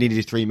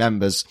needed 3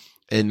 members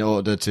in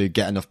order to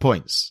get enough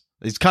points.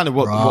 It's kind of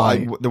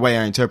the way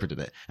I interpreted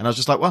it. And I was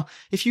just like, well,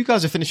 if you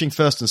guys are finishing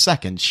first and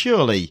second,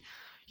 surely,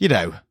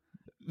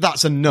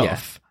 that's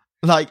enough. Yeah.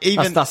 Like,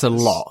 even that's a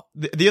lot.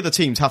 The other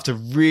teams have to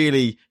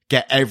really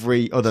get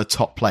every other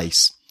top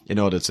place in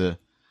order to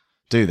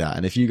do that.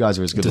 And if you guys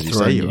are as good as you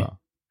say you are.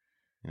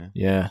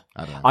 Yeah.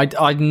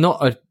 I'm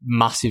not a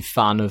massive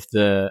fan of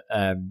the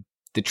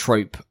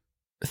trope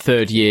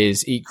third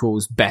years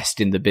equals best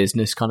in the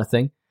business kind of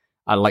thing.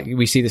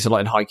 We see this a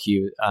lot in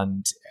Haikyuu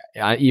and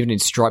even in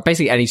Strike,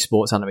 basically any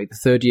sports anime. The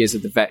third years are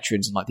the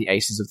veterans and like the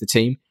aces of the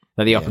team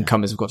that the up and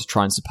comers have got to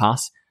try and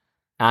surpass.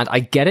 And I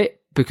get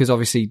it, because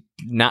obviously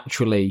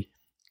naturally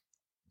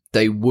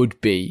they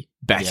would be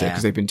better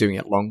because they've been doing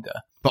it longer.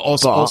 But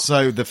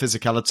also the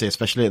physicality,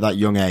 especially at that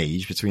young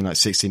age, between like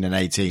 16 and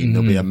 18,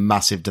 there'll be a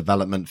massive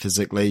development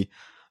physically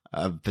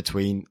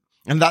between,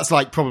 and that's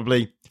like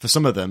probably for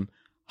some of them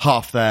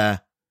half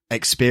their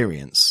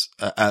experience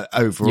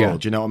overall. Yeah.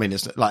 Do you know what I mean?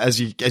 It's like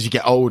as you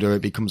get older,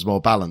 it becomes more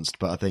balanced.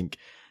 But I think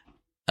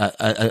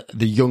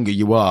the younger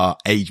you are,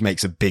 age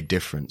makes a big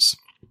difference.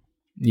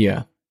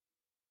 Yeah.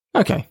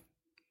 Okay.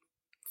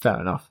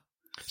 Fair enough.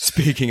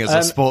 Speaking as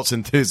a sports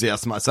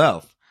enthusiast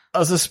myself.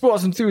 As a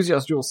sports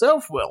enthusiast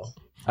yourself, Will,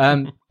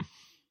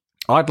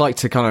 I'd like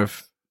to kind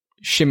of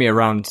shimmy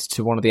around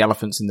to one of the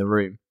elephants in the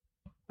room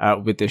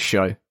with this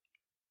show.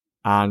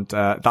 And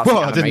that's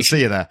I didn't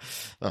see you there.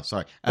 Oh,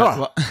 sorry.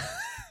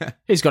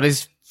 He's got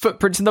his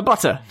footprints in the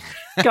butter.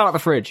 Get out of the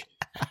fridge.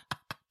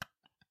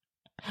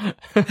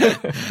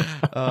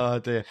 Oh,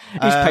 dear.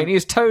 He's painting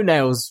his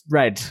toenails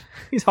red.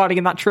 He's hiding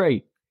in that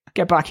tree.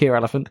 Get back here,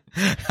 elephant.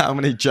 How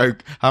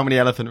many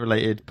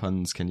elephant-related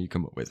puns can you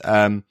come up with?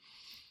 A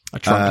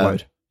trunk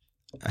load.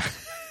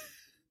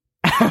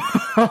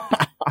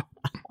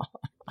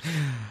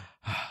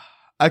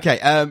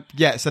 Okay,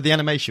 so the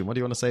animation. What do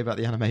you want to say about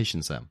the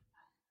animation, Sam?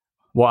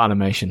 What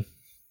animation?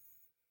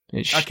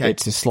 It's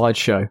a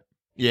slideshow.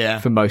 Yeah.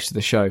 For most of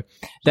the show.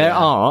 There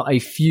are a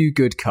few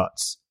good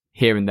cuts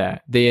here and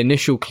there. The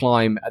initial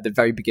climb at the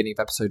very beginning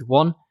of episode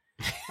 1.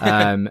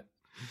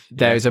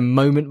 There is a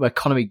moment where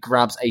Konami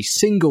grabs a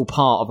single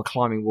part of a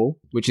climbing wall,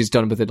 which is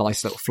done with a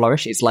nice little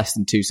flourish. It's less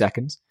than 2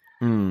 seconds.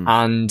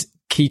 And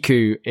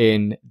Kiku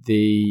in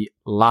the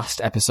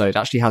last episode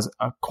actually has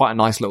quite a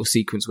nice little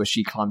sequence where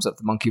she climbs up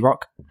the monkey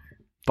rock.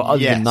 But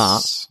other than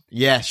that,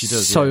 yeah, she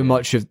does. So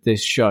much of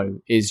this show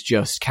is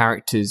just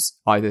characters,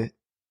 either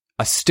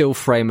a still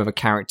frame of a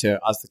character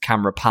as the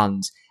camera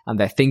pans and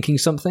they're thinking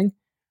something,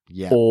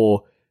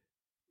 or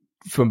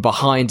from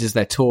behind as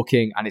they're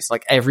talking, and it's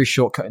like every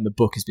shortcut in the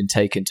book has been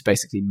taken to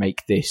basically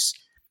make this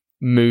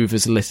move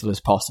as little as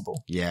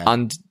possible. Yeah.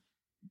 And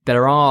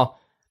there are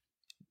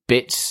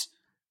bits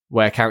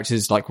where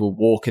characters like will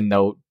walk and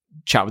they'll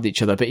chat with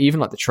each other, but even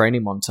like the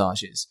training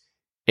montages,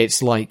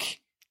 it's like,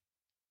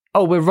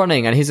 oh, we're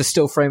running and here's a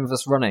still frame of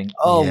us running.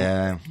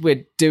 Oh,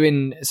 we're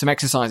doing some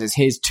exercises.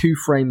 Here's 2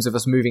 frames of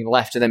us moving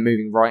left and then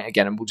moving right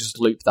again, and we'll just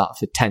loop that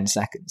for 10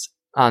 seconds.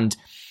 And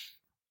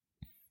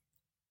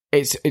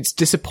it's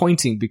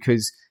disappointing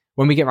because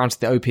when we get around to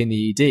the OP and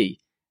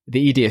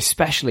the ED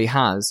especially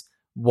has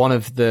one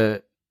of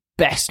the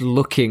best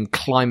looking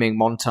climbing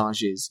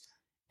montages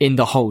in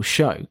the whole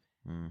show.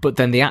 But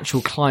then the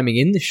actual climbing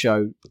in the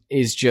show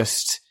is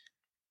just,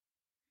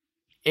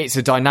 it's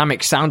a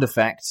dynamic sound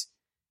effect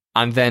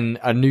and then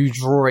a new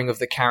drawing of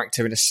the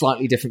character in a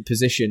slightly different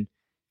position.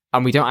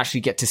 And we don't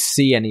actually get to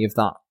see any of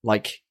that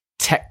like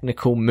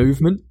technical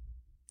movement.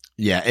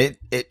 Yeah,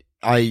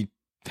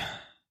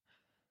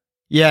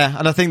 yeah,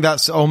 and I think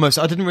that's almost,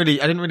 I didn't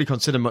really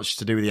consider much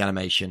to do with the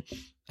animation,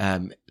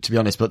 to be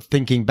honest, but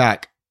thinking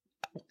back,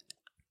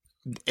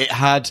 it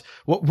had,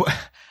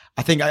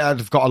 I think I'd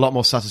have got a lot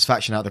more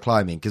satisfaction out of the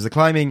climbing, because the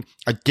climbing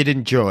I did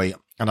enjoy,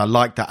 and I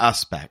liked that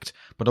aspect,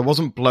 but I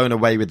wasn't blown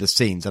away with the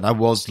scenes, and I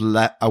was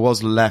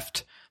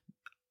left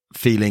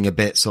feeling a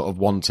bit sort of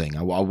wanting.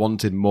 I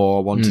wanted more,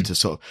 I wanted to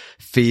sort of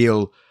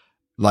feel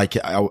like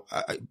I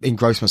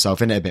engrossed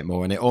myself in it a bit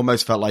more, and it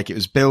almost felt like it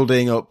was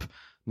building up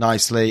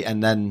nicely,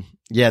 and then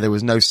there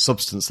was no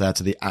substance there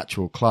to the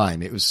actual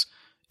climb. It was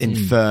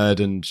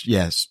inferred and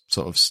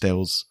sort of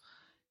stills.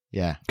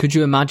 Yeah. Could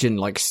you imagine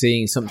like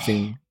seeing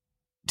something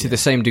to the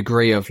same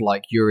degree of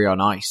like Yuri on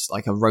Ice,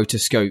 like a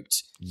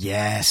rotoscoped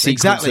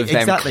sequence of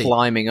them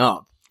climbing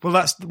up? Well,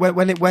 that's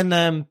when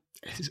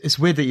it's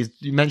weird that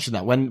you mentioned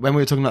that when we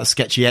were talking about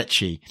sketchy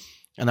etchy,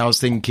 and I was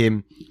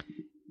thinking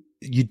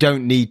you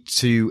don't need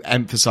to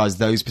emphasize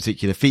those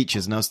particular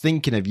features. And I was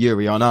thinking of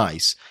Yuri on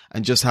Ice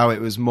and just how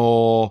it was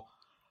more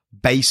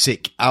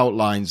basic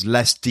outlines,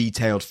 less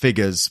detailed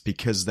figures,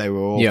 because they were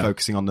all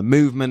focusing on the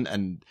movement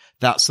and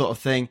that sort of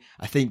thing.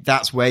 I think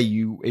that's where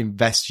you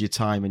invest your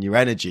time and your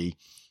energy.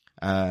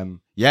 I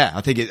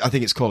think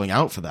it's calling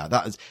out for that.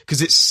 That is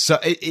because it's so,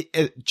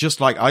 it just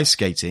like ice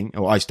skating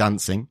or ice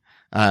dancing,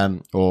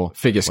 or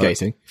figure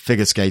skating,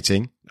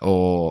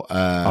 or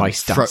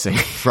ice dancing,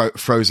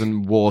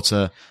 frozen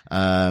water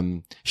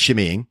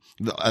shimmying,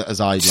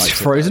 as I like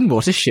frozen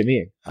water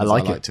shimmying. I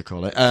like to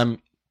call it.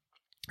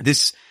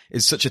 This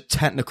is such a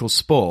technical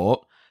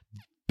sport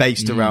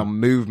based around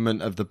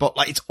movement of the body.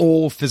 Like, it's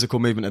all physical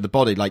movement of the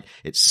body. Like,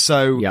 it's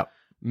so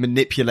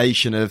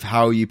manipulation of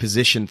how you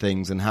position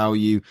things and how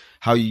you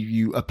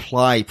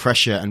apply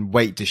pressure and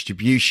weight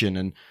distribution.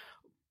 And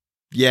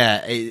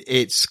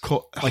it's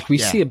like we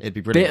see a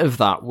bit of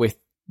that with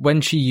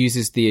when she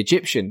uses the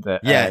Egyptian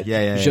that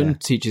Jun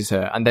teaches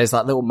her, and there's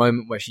that little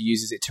moment where she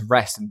uses it to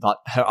rest and that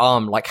her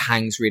arm like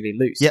hangs really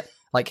loose. Yeah,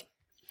 like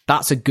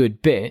that's a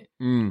good bit.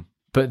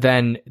 But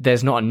then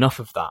there's not enough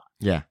of that.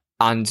 Yeah.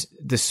 And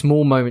the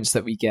small moments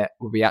that we get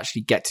where we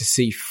actually get to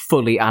see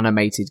fully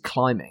animated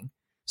climbing.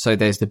 So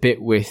there's the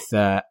bit with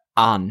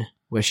Anne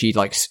where she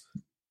like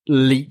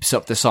leaps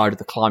up the side of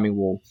the climbing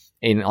wall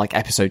in like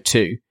episode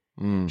 2.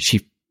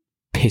 She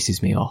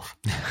pisses me off.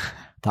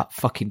 That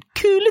fucking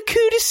kula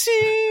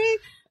kudasu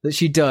that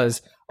she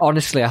does.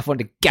 Honestly, I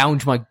want to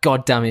gouge my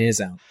goddamn ears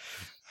out.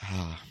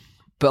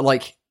 But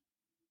like,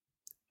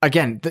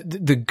 again,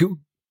 the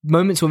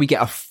moments when we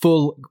get a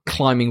full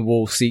climbing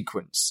wall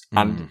sequence,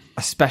 and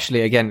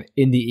especially again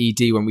in the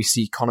ED when we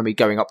see Konami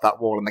going up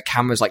that wall and the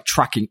camera's like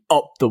tracking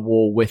up the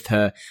wall with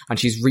her and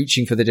she's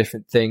reaching for the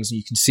different things and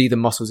you can see the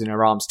muscles in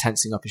her arms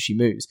tensing up as she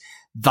moves.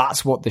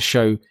 That's what the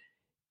show,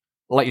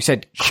 like you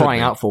said,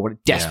 crying out for, what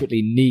it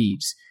desperately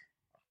needs.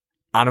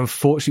 And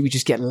unfortunately we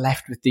just get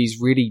left with these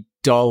really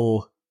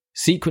dull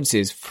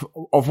sequences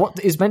of what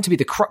is meant to be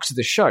the crux of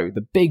the show.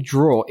 The big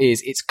draw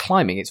is it's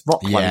climbing, it's rock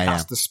climbing,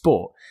 that's the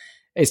sport.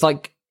 It's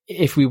like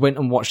if we went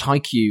and watched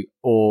Haikyuu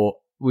or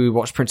we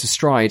watched Princess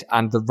Stride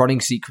and the running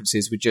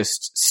sequences were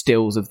just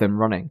stills of them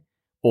running.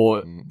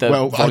 Or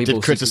I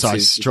did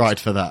criticize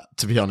Stride for that,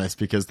 to be honest,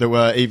 because there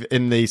were, even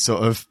in the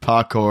sort of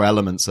parkour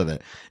elements of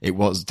it,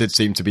 did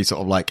seem to be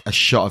sort of like a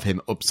shot of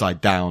him upside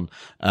down,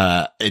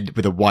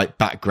 with a white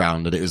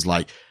background, and it was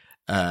like,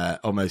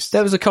 almost.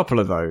 There was a couple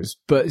of those,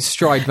 but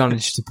Stride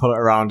managed to pull it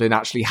around in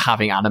actually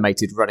having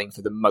animated running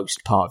for the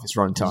most part of its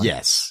runtime.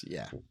 Yes,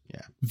 yeah.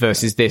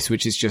 Versus this,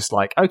 which is just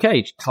like,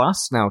 okay,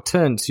 class, now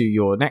turn to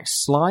your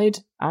next slide,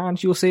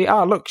 and you'll see,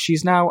 look,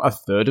 she's now a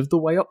third of the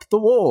way up the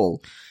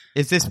wall.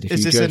 Is this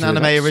an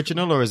anime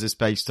original, or is this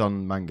based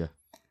on manga?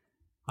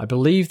 I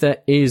believe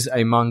there is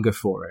a manga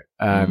for it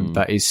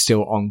that is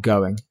still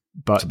ongoing,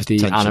 but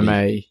the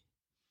anime...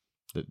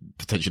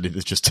 Potentially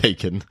they've just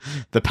taken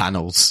the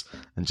panels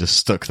and just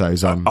stuck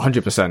those on.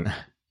 100%.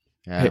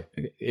 Yeah.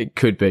 It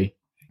could be.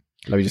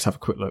 Let me just have a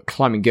quick look.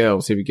 Climbing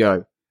Girls, here we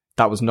go.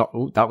 That was not...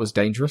 Ooh, that was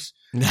dangerous.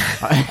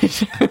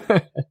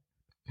 Here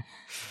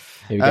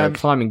we go.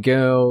 Climbing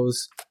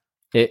Girls.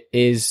 It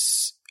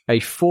is a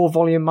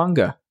 4-volume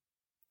manga.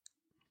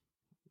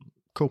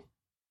 Cool.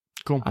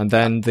 And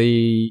then so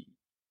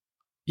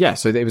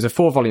it was a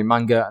 4-volume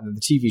manga, and then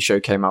the TV show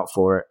came out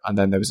for it, and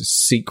then there was a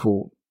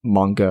sequel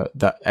manga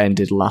that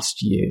ended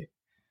last year.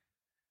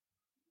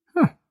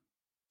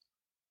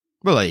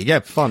 Well, there you go.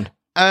 Fun.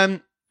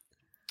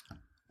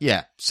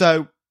 Yeah,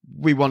 so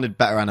we wanted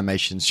better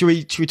animations. Should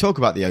we talk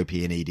about the OP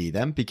and ED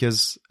then?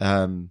 Because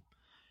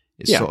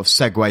it sort of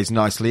segues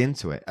nicely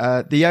into it.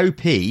 The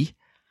OP,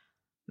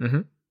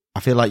 I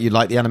feel like you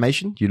like the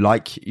animation. You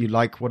like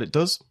what it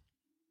does?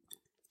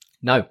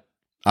 No.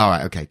 All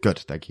right, okay, good.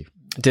 Thank you.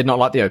 Did not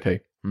like the OP.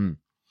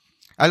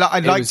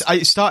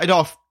 It started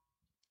off.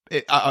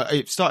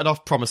 It started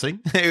off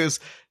promising. It was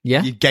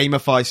you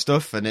gamify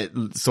stuff and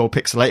it's all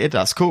pixelated.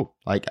 That's cool.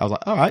 Like I was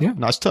like, all right,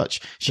 nice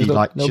touch. She's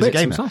a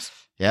gamer. Nice.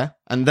 Yeah,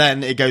 and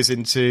then it goes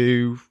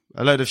into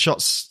a load of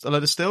shots, a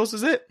load of stills.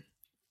 Is it?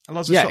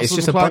 Shots it's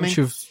just a bunch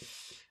of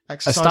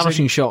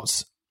establishing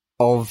shots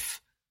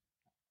of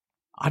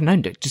I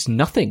don't know, just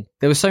nothing.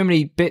 There were so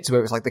many bits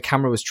where it was like the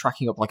camera was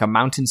tracking up like a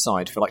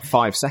mountainside for like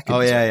 5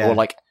 seconds, or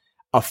like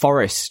a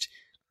forest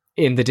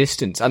in the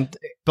distance,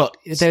 but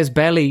there's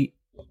barely.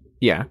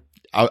 Yeah.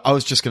 I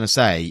was just going to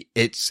say,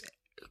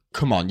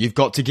 come on, you've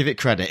got to give it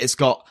credit. It's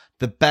got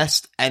the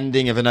best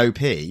ending of an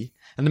OP and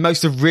the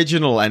most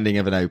original ending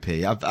of an OP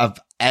I've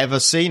ever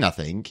seen, I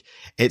think.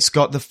 It's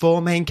got the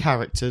 4 main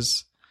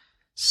characters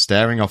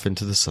staring off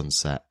into the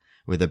sunset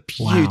with a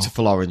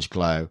beautiful orange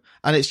glow.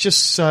 And it's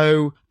just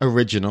so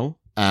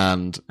original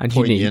and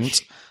poignant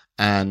unique.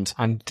 and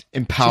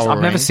empowering.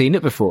 I've never seen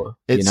it before,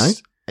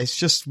 It's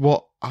just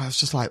what I was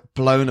just like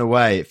blown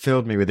away. It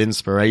filled me with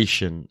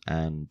inspiration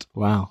and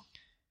wow.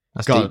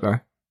 That's deep, bro.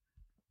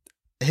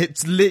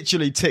 It's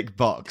literally tick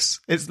box.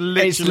 It's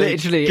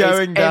literally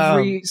going down.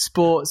 Every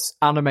sports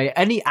anime,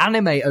 any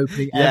anime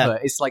opening ever.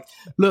 It's like,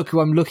 look,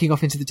 I'm looking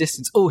off into the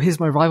distance. Oh, here's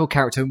my rival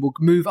character, and we'll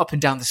move up and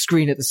down the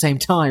screen at the same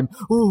time.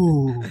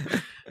 Ooh,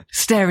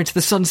 stare into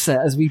the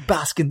sunset as we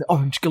bask in the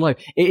orange glow.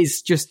 It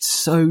is just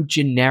so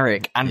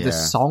generic, and the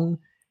song,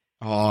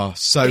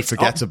 so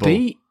forgettable.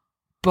 Upbeat,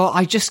 but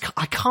I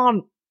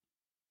can't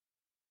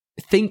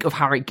think of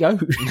how it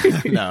goes.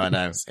 No, I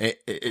know.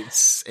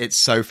 It's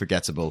so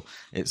forgettable.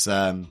 It's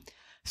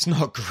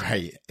not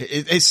great.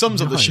 It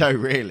sums up the show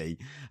really.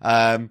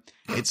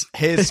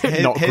 Here's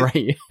not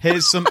great.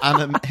 Here's some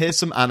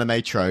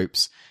anime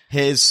tropes.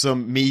 Here's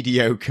some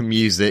mediocre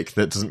music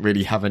that doesn't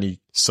really have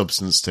any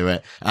substance to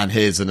it, and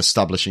here's an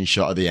establishing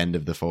shot at the end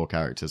of the 4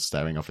 characters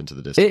staring off into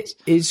the distance.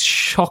 It is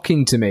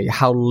shocking to me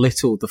how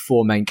little the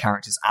 4 main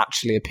characters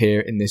actually appear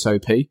in this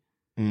OP.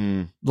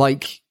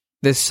 Like,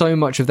 there's so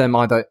much of them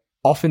either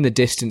off in the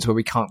distance where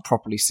we can't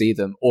properly see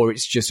them, or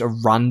it's just a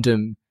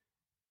random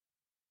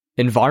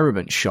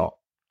environment shot.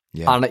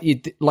 Yeah. And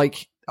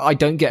I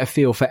don't get a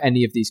feel for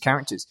any of these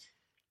characters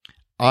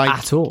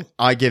at all.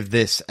 I give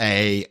this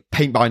a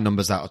paint by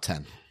numbers out of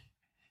 10.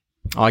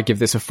 I give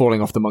this a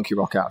falling off the monkey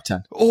rock out of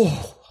 10.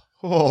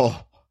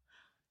 Oh.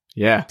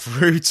 Yeah.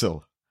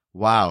 Brutal.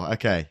 Wow.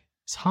 Okay.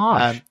 It's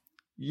harsh.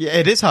 Yeah,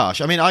 it is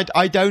harsh. I mean,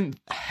 I don't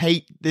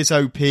hate this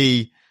OP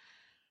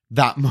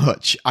that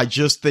much. I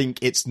just think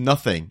it's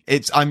nothing.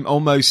 I'm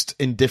almost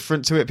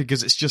indifferent to it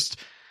because it's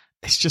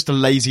just a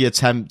lazy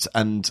attempt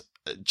and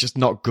just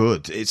not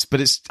good.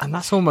 And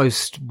that's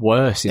almost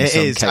worse in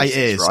some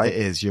cases, right? It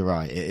is. You're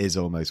right. It is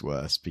almost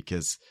worse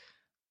because,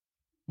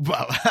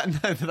 well,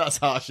 no, that's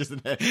harsh,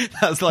 isn't it?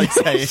 That's like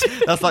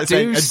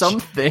saying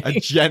something. A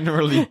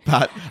generally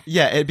bad.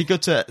 Yeah, it'd be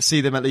good to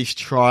see them at least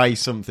try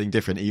something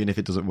different, even if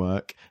it doesn't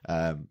work.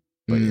 But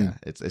yeah,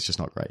 it's just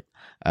not great.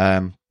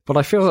 But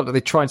I feel like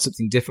they tried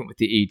something different with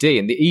the ED,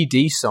 and the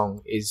ED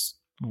song is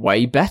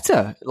way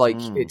better. Like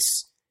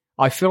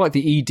I feel like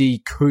the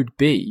ED could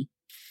be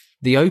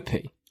the OP.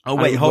 Oh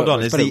wait, hold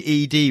on. Is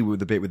the ED with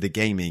the bit with the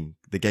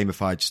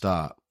gamified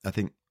start? I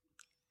think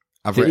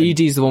ED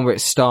is the one where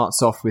it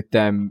starts off with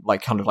them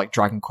like kind of like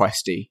Dragon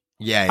Questy.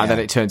 Yeah. And then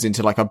it turns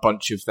into like a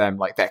bunch of them,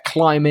 like they're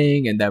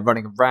climbing and they're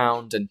running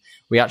around, and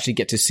we actually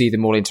get to see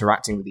them all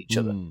interacting with each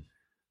other.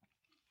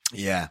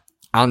 Yeah.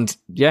 And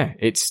yeah,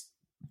 it's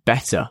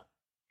better.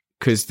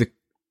 Because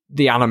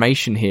the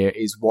animation here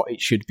is what it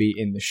should be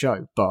in the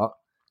show, but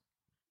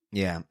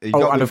yeah.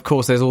 And of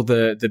course, there's all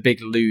the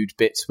big lewd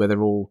bits where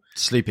they're all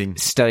sleeping,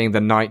 staying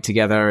the night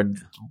together, and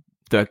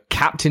the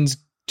captain's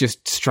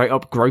just straight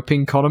up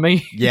groping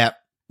Konami. Yep.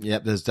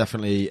 There's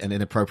definitely an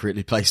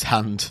inappropriately placed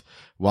hand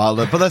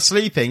but they're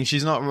sleeping.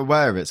 She's not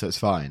aware of it, so it's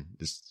fine.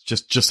 It's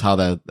just how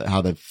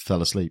they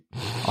fell asleep.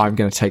 I'm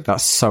going to take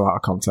that so out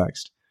of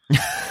context.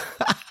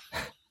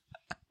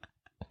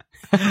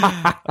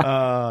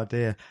 Oh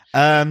dear.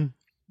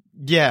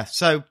 Yeah.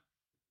 So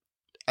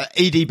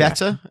ED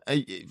better.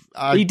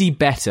 ED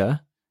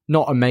better.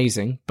 Not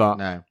amazing, but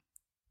no.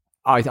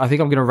 I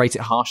think I'm going to rate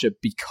it harsher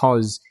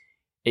because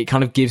it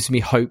kind of gives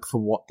me hope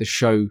for what the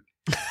show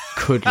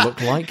could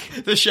look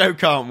like. The show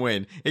can't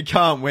win. It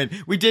can't win.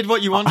 We did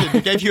what you wanted.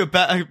 We gave you a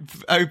better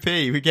OP.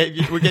 We gave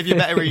you a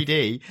better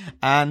ED,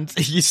 and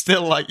you're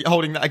still like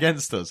holding that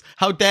against us.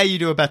 How dare you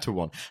do a better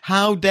one?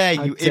 How dare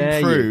you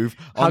improve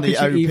on the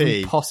OP? How could you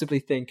even possibly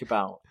think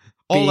about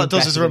all that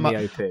does is OP?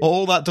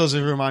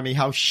 remind me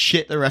how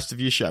shit the rest of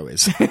your show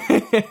is.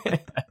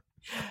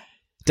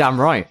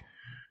 Damn right.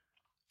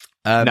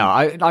 No,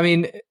 I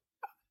mean,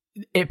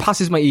 it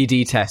passes my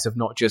ED test of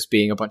not just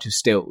being a bunch of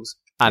stills,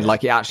 and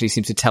like it actually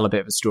seems to tell a bit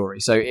of a story.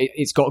 So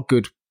it's got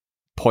good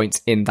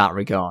points in that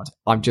regard.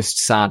 I'm just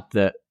sad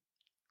that,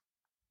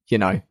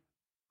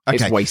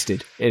 it's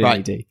wasted in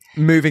ED.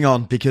 Moving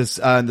on, because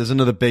there's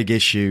another big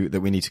issue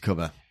that we need to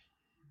cover.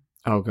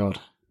 Oh God.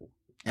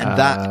 And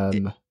that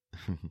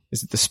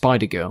is it the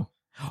Spider Girl?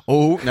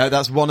 Oh, no,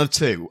 that's one of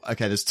two.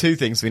 Okay, there's two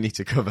things we need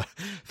to cover.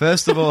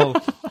 First of all,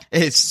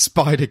 it's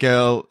Spider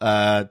Girl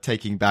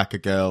taking back a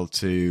girl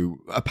to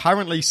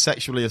apparently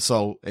sexually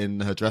assault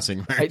in her dressing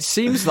room. It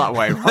seems that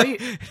way,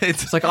 right?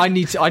 It's like, I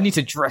need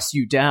to dress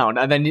you down,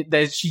 and then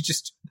she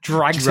just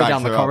drags her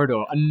down the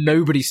corridor, and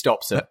nobody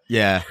stops her.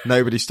 Yeah,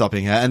 nobody's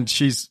stopping her, and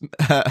she's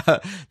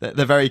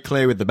they're very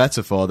clear with the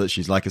metaphor that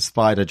she's like a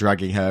spider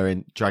dragging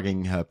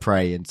her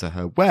prey into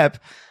her web,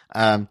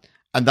 and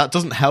that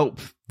doesn't help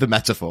the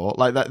metaphor.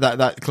 Like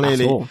that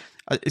clearly,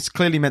 it's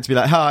clearly meant to be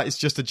like, it's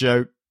just a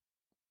joke,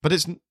 but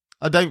it's.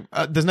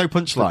 There's no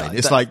punchline.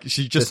 It's like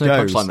she just goes.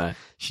 No punchline there.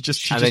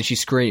 Then she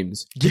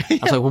screams. Yeah. I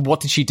was like, well,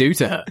 what did she do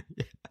to her?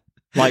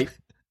 Like,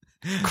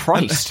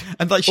 Christ.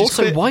 And like,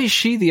 also, why is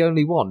she the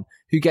only one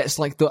who gets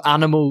like the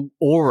animal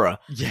aura?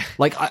 Yeah.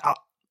 Like,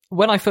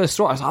 when I first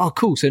saw it, I was like, oh,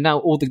 cool. So now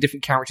all the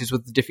different characters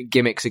with the different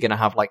gimmicks are going to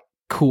have like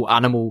cool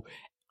animal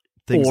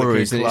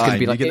auras, and it's going to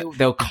be like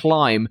they'll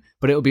climb,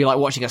 but it'll be like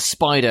watching a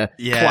spider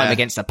climb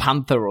against a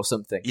panther or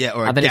something. Yeah,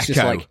 or and then gecko. It's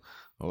just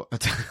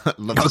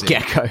like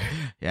gecko.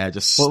 Yeah,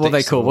 just what are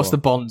they called? What's the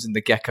bonds in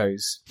the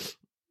geckos?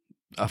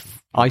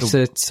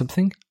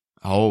 Something.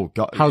 Oh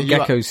God! How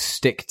geckos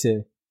stick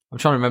to? I'm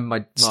trying to remember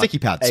my sticky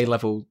pads.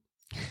 A-level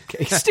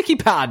sticky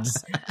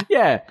pads.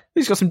 Yeah,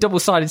 he's got some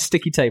double-sided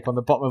sticky tape on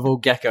the bottom of all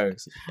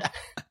geckos.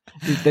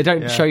 They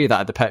don't show you that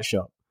at the pet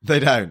shop. They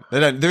don't.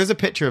 There is a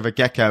picture of a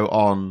gecko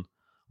on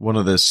one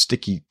of the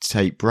sticky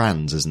tape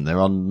brands, isn't there?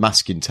 On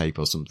masking tape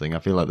or something. I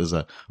feel like there's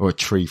a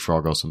tree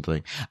frog or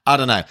something. I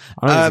don't know.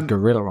 I know there's a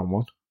gorilla on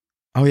one.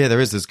 Oh yeah,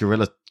 there is. There's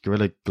gorilla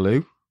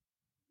glue.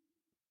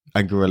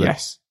 And gorilla.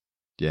 Yes.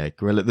 Yeah,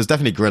 gorilla. There's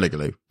definitely gorilla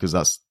glue,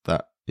 because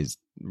that is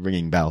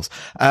ringing bells.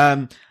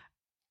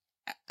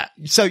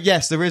 So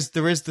yes, there is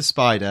the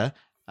spider.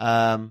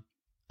 And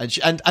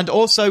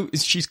also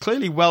she's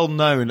clearly well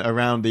known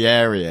around the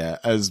area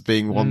as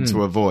being one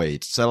to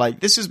avoid. So like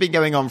this has been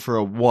going on for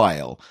a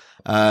while.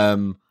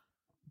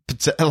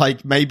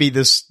 Like maybe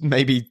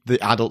the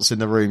adults in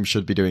the room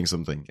should be doing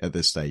something at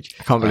this stage.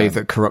 I can't believe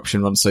that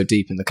corruption runs so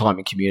deep in the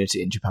climbing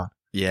community in Japan.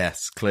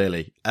 Yes,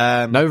 clearly.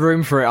 No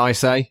room for it, I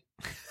say.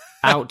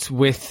 Out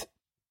with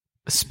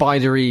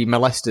spidery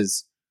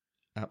molesters.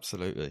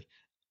 Absolutely.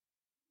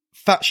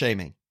 Fat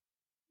shaming.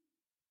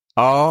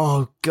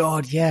 Oh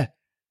God, yeah.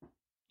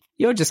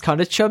 You're just kind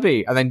of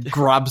chubby, and then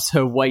grabs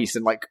her waist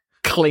and like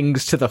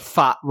clings to the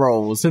fat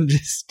rolls and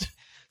just.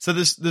 So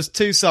there's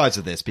two sides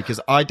of this,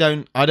 because I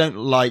don't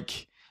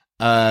like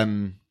how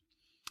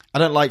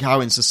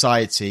in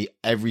society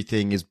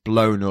everything is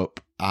blown up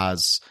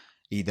as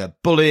either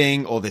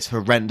bullying or this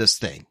horrendous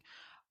thing.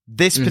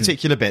 This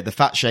particular bit, the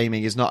fat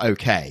shaming, is not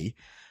okay,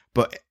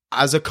 but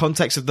as a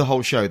context of the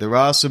whole show, there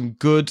are some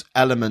good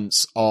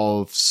elements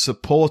of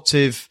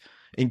supportive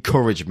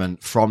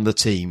encouragement from the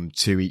team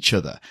to each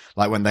other.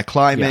 Like when they're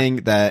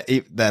climbing,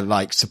 they're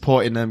like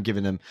supporting them,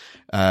 giving them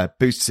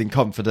boosts in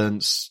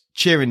confidence,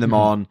 cheering them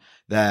on.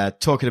 They're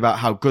talking about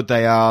how good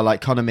they are.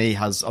 Like Konami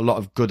has a lot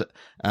of good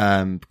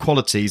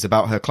qualities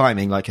about her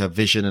climbing, like her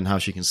vision and how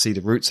she can see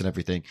the roots and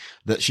everything,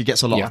 that she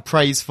gets a lot of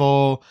praise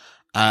for.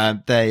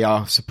 They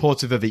are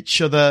supportive of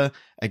each other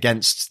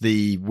against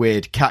the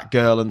weird cat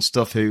girl and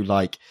stuff who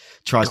like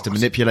tries to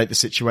manipulate the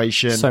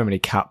situation. So many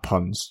cat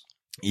puns.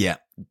 Yeah.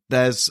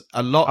 There's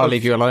a lot I'll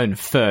leave you alone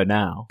for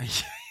now.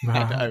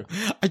 I know.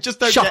 I just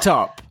don't Shut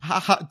up.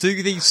 How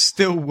do these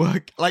still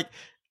work? Like,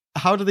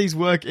 how do these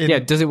work in... Yeah,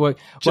 does it work?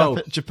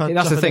 Japan,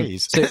 that's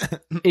Japanese? The thing.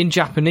 So, in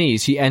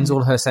Japanese, she ends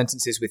all her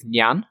sentences with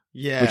nyan,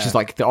 which is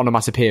like the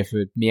onomatopoeia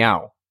for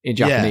meow in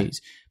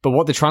Japanese. But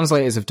what the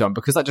translators have done,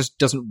 because that just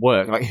doesn't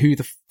work, like who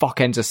the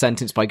fuck ends a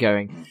sentence by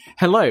going,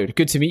 hello,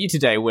 good to meet you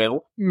today,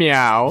 Will.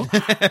 Meow.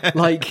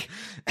 Like,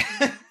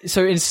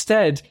 so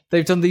instead,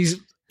 they've done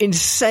these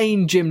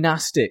insane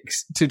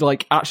gymnastics to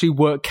like actually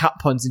work cat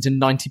puns into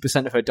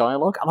 90% of her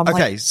dialogue. And I'm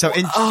okay,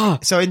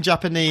 like, so in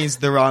Japanese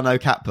there are no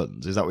cat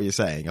puns. Is that what you're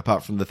saying?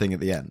 Apart from the thing at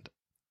the end,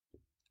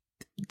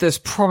 there's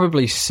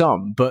probably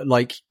some, but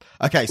like,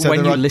 okay, so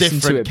when there you are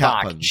listen to it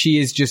back, puns. she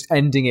is just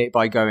ending it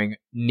by going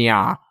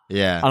nya.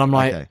 Yeah, and I'm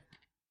like,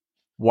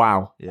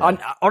 wow. Yeah. And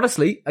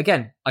honestly,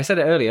 again, I said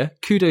it earlier.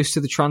 Kudos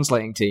to the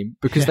translating team,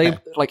 because they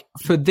like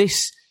for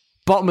this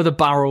bottom of the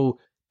barrel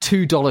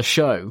 $2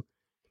 show,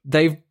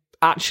 they've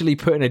actually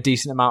put in a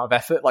decent amount of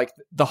effort. Like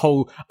the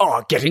whole,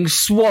 getting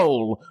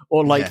swole,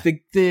 or like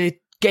the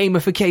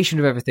gamification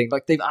of everything.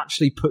 Like they've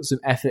actually put some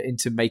effort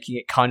into making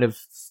it kind of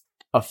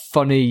a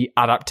funny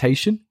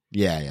adaptation.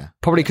 Yeah.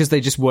 Probably because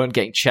they just weren't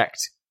getting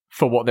checked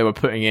for what they were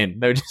putting in.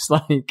 They were just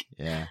like,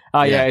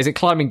 is it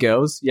climbing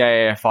girls?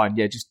 Yeah, fine.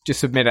 Yeah, just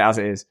submit it as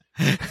it is.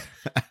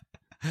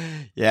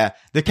 Yeah,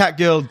 the cat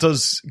girl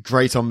does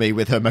grate on me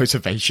with her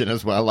motivation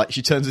as well. Like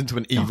she turns into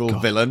an evil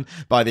villain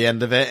by the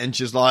end of it, and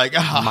she's like,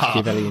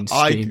 Machiavellian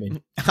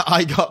scheming.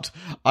 I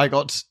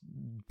got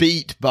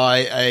beat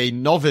by a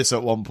novice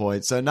at one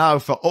point, so now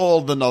for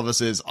all the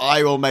novices,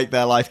 I will make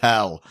their life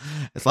hell.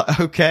 It's like,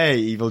 okay,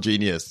 evil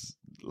genius.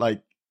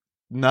 Like,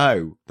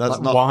 no, that's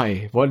like, not.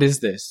 Why? What is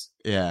this?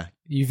 Yeah,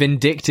 you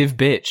vindictive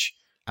bitch.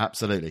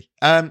 Absolutely.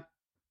 Yeah.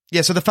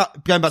 So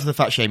going back to the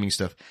fat shaming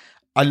stuff.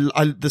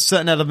 There's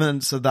certain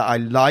elements of that I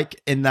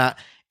like in that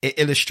it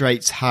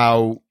illustrates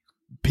how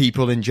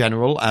people in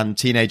general and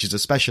teenagers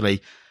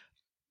especially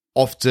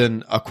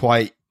often are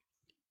quite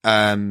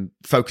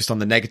focused on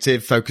the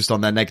negative, focused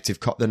on their negative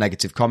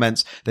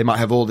comments. They might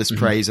have all this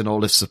praise and all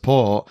this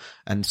support,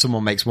 and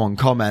someone makes one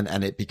comment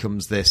and it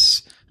becomes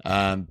this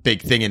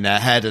big thing in their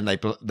head, and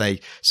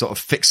they sort of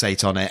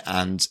fixate on it,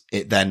 and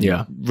it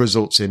then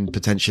results in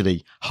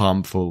potentially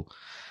harmful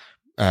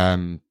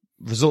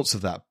results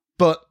of that.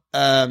 But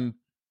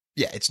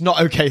it's not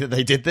okay that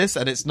they did this,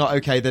 and it's not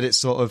okay that it's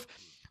sort of,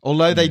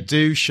 although they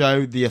do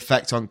show the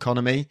effect on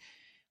Konami,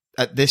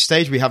 at this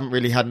stage we haven't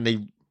really had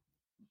any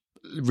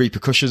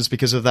repercussions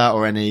because of that,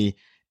 or any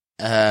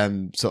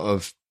sort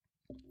of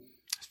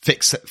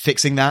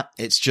fixing that.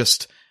 It's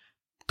just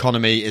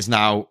Konami is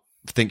now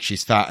thinks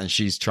she's fat and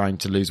she's trying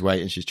to lose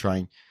weight,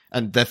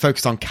 and they're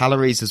focused on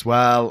calories as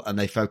well, and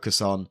they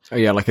focus on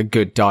like a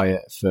good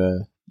diet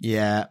for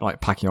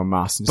like packing on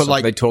mass and but stuff.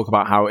 Like, they talk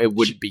about how it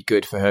wouldn't be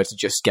good for her to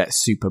just get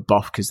super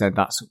buff, because then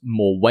that's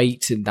more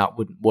weight and that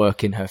wouldn't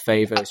work in her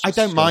favor. I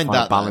don't mind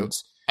that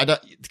balance. I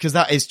don't, because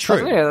that is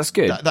true. That's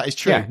good. That is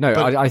true. Yeah, no,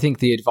 I think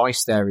the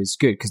advice there is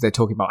good, because they're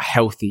talking about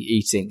healthy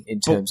eating in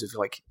terms of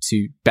like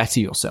to better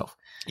yourself.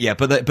 Yeah,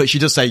 but she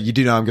does say, you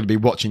do know I'm going to be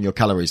watching your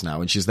calories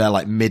now, and she's there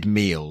like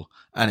mid-meal,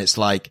 and it's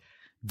like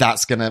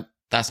that's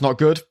not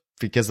good,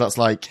 because that's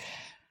like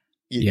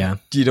you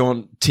don't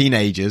want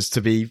teenagers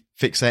to be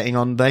fixating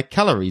on their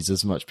calories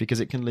as much, because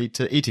it can lead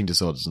to eating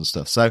disorders and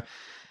stuff. So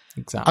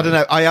exactly, I don't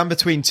know. I am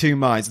between two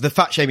minds. The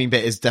fat shaming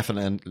bit is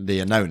definitely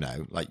a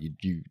no-no. Like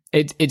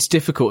it's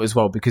difficult as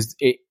well, because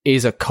it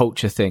is a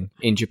culture thing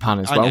in Japan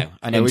as well.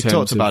 I know. We've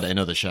talked about it in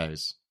other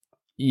shows.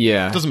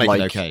 Yeah, it doesn't make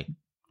it okay.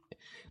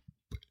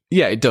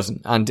 Yeah, it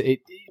doesn't, and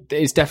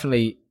it's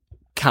definitely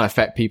can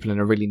affect people in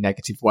a really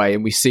negative way.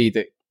 And we see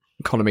that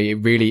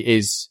Konami really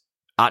is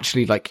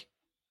actually like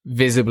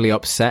visibly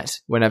upset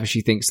whenever she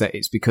thinks that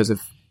it's because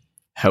of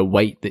her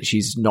weight that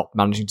she's not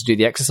managing to do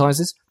the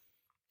exercises.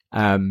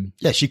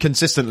 She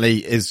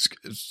consistently is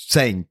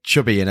saying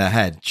chubby in her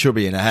head.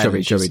 Chubby.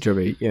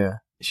 Yeah,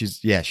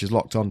 she's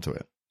locked onto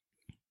it.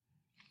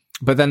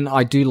 But then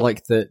I do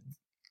like that,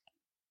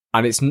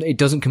 and it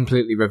doesn't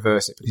completely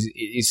reverse it, because it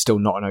is still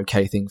not an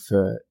okay thing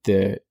for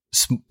the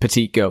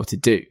petite girl to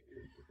do.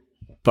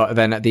 But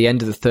then at the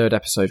end of the third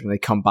episode, when they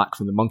come back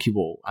from the monkey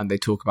wall and they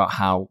talk about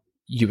how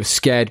you were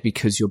scared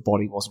because your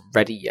body wasn't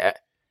ready yet,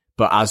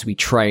 but as we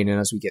train and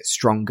as we get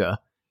stronger,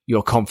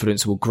 your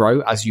confidence will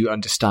grow as you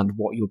understand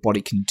what your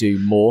body can do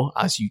more.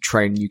 As you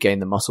train, you gain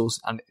the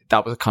muscles. And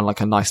that was kind of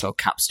like a nice little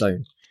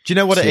capstone. Do you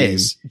know what it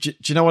is? Do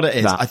you know what it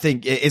is? That. I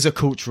think it is a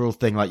cultural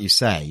thing, like you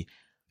say.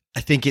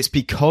 I think it's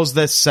because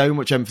there's so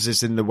much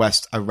emphasis in the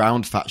West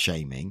around fat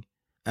shaming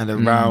and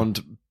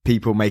around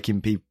people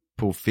making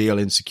people feel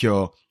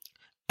insecure.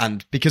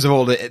 And because of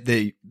all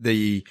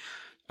the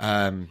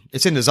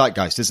it's in the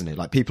zeitgeist, isn't it?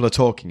 Like people are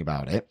talking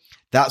about it.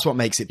 That's what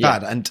makes it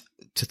bad. And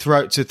to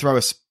throw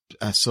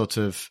a sort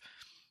of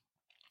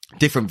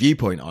different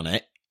viewpoint on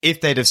it,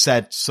 if they'd have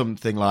said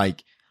something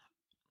like,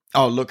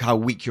 "Oh, look how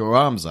weak your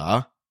arms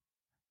are,"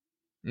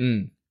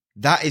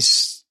 that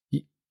is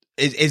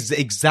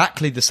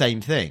exactly the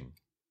same thing.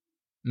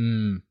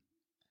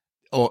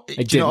 Or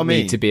it do you know what I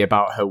mean? Need to be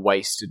about her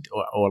waist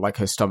or like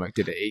her stomach,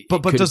 did it?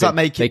 But does that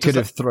make it? They could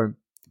have thrown.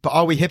 But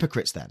are we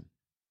hypocrites then?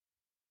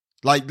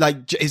 Like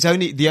it's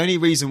only the only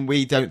reason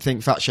we don't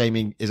think fat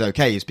shaming is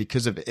okay is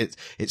because of it.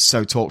 It's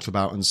so talked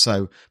about and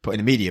so put in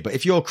the media. But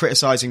if you're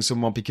criticizing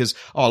someone because,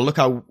 oh, look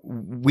how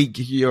weak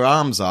your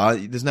arms are,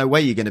 there's no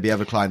way you're going to be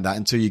able to climb that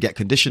until you get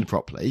conditioned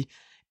properly.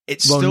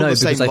 It's still the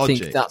same logic. I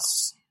think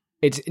that's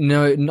it's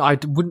no. I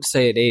wouldn't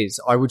say it is.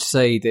 I would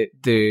say that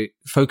the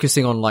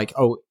focusing on like,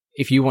 oh,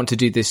 if you want to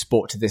do this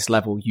sport to this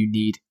level, you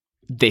need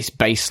this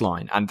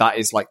baseline, and that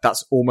is like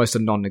that's almost a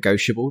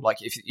non-negotiable. Like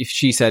if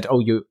she said,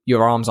 oh,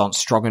 your arms aren't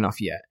strong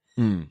enough yet,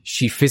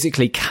 she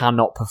physically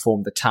cannot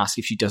perform the task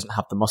if she doesn't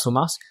have the muscle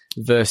mass.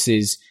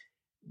 Versus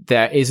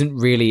there isn't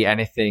really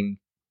anything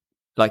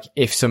like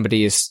if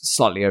somebody is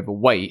slightly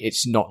overweight,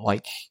 it's not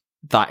like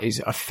that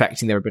is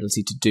affecting their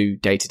ability to do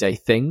day-to-day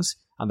things.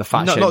 And the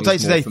fact not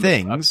day-to-day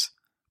things,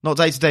 not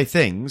day-to-day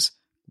things,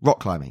 rock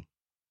climbing.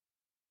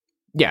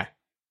 Yeah.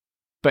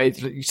 But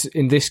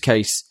in this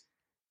case,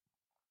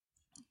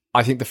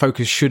 I think the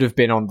focus should have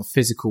been on the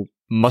physical,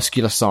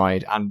 muscular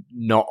side, and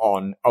not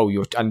on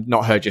and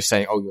not her just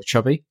saying, "Oh, you're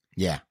chubby."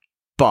 Yeah.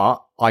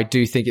 But I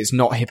do think it's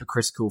not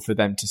hypocritical for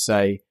them to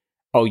say,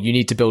 "Oh, you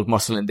need to build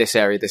muscle in this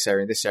area, this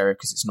area, this area,"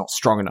 because it's not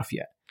strong enough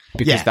yet.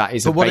 Because that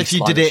is a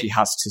baseline that she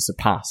has to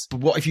surpass.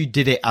 But what if you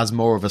did it as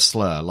more of a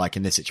slur, like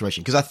in this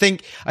situation? Because I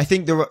think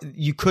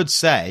you could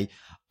say,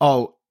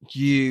 "Oh,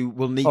 you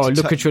will need to...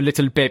 look at your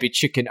little baby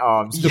chicken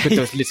arms. Look at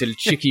those little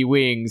chicky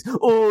wings.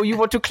 Oh, you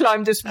want to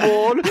climb this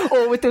wall?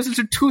 Oh, with those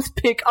little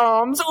toothpick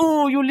arms.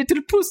 Oh, you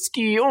little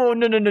pusky. Oh,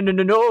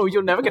 no.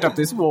 You'll never get up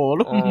this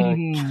wall." Oh,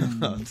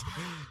 God.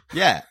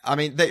 Yeah, I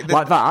mean...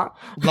 like that?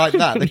 Like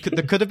that.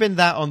 There could have been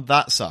that on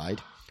that side.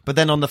 But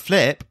then on the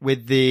flip,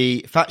 with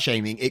the fat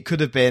shaming, it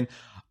could have been,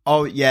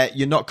 "Oh, yeah,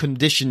 you're not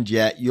conditioned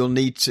yet. You'll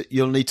need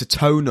to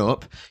tone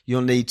up.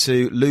 You'll need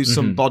to lose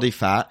some body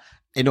fat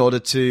in order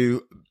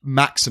to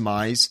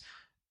maximize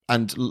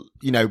and,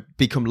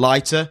 become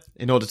lighter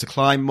in order to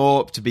climb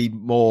more, to be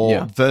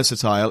more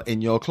versatile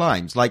in your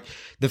climbs." Like,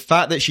 the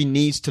fact that she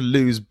needs to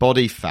lose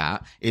body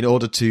fat in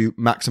order to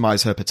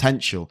maximize her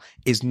potential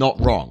is not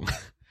wrong.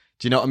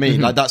 Do you know what I mean?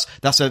 Like,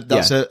 that's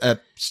a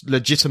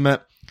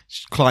legitimate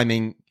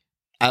climbing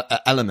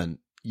element.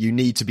 You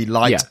need to be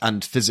light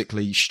and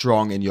physically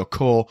strong in your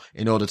core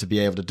in order to be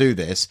able to do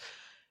this.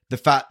 The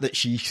fact that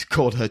she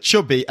called her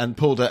chubby and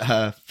pulled at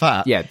her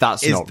fat,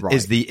 that's not right.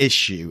 Is the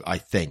issue, I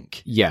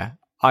think. Yeah,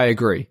 I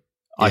agree.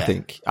 I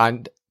think,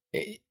 and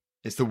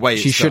it's the way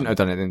she shouldn't have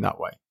done it in that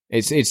way.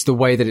 It's the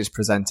way that it's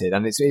presented,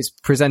 and it's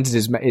presented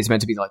as it's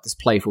meant to be like this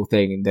playful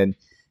thing, and then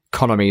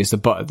Konami is the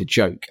butt of the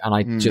joke. And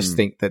I just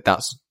think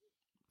that's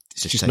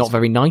just not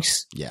very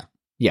nice. Yeah.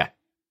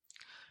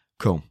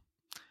 Cool.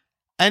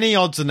 Any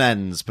odds and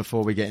ends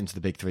before we get into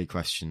the big three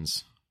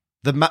questions?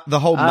 The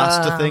whole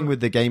master thing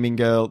with the gaming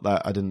girl,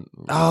 that I didn't...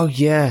 Oh,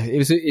 yeah.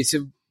 It's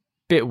a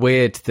bit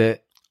weird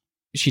that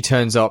she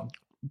turns up,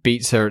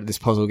 beats her at this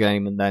puzzle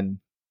game, and then,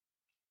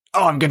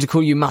 "Oh, I'm going to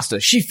call you master.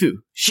 Shifu.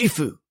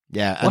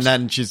 Yeah, and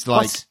then she's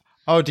like,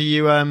 "Oh, do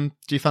you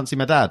fancy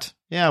my dad?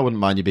 Yeah, I wouldn't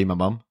mind you being my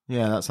mum.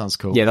 Yeah, that sounds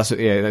cool." Yeah, that's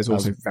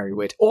also very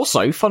weird.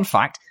 Also, fun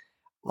fact,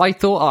 I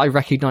thought I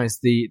recognised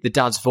the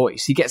dad's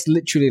voice. He gets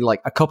literally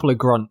like a couple of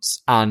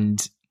grunts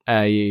and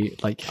I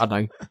don't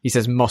know, he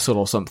says muscle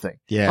or something.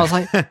 Yeah. I was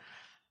like,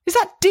 is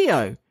that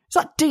Dio? Is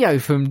that Dio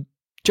from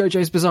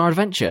JoJo's Bizarre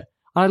Adventure?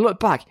 And I look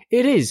back,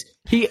 it is.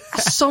 He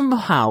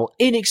somehow,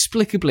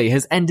 inexplicably,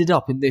 has ended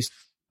up in this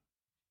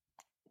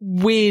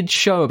weird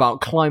show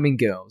about climbing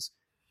girls.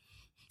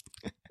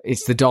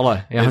 It's the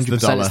dollar. 100% it's the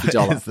dollar.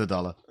 It's the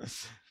dollar.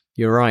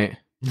 You're right.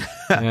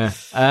 Yeah.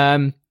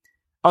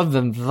 Other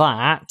than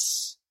that,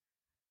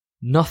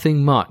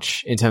 nothing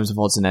much in terms of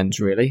odds and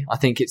ends, really. I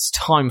think it's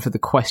time for the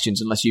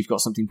questions, unless you've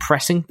got something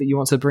pressing that you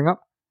want to bring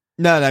up.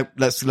 No,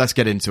 let's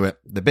get into it.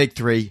 The big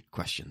three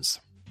questions.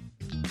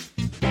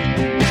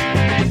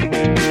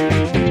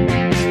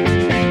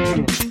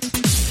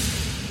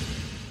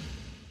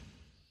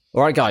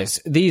 All right, guys,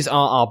 these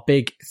are our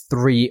big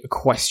three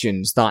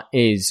questions. That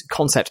is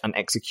concept and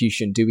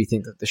execution. Do we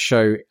think that the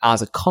show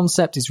as a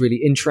concept is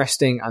really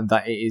interesting and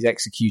that it is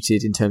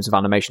executed in terms of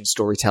animation,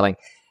 storytelling,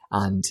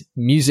 and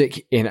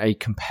music in a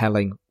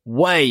compelling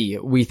way?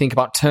 We think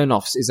about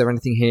turn-offs. Is there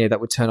anything here that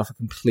would turn off a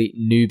complete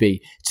newbie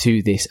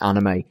to this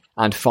anime?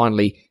 And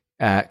finally,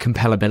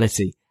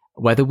 compellability.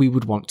 Whether we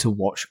would want to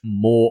watch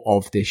more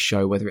of this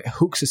show, whether it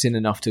hooks us in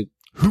enough to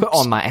put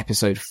on that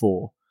episode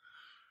 4.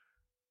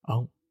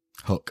 Oh.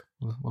 Hook.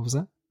 What was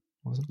that?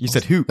 You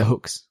said hook. The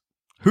hooks.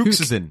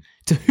 Hooks is in.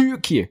 To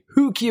hook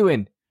you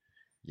in.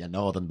 Yeah,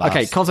 northern bass.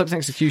 Okay, concept and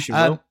execution,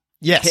 Will.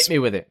 Yes. Hit me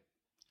with it.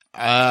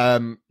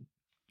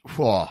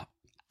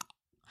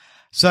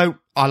 So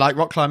I like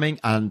rock climbing,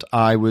 and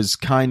it was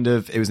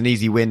an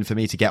easy win for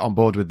me to get on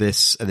board with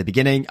this at the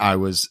beginning. I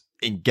was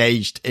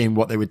engaged in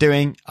what they were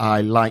doing.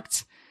 I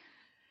liked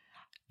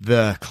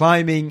the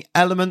climbing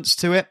elements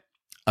to it.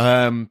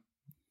 I'm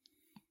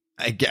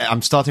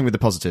starting with the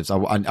positives. I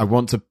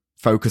want to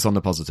focus on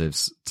the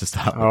positives to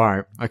start with. All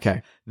right.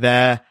 Okay.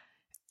 There's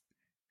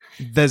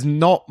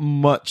not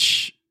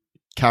much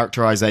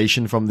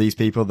characterization from these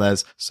people.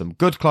 There's some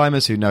good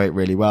climbers who know it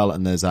really well,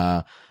 and there's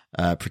our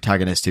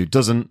protagonist who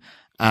doesn't.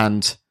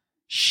 And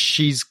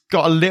she's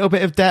got a little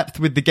bit of depth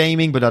with the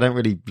gaming, but I don't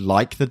really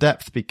like the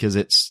depth because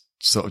it's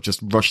sort of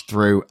just rushed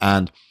through,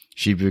 and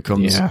she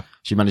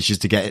manages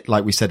to get it,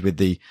 like we said,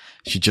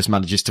 she just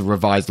manages to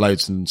revise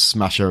loads and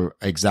smash her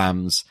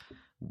exams.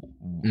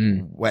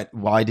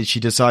 Why did she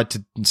decide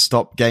to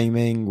stop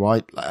gaming?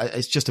 Why?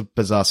 It's just a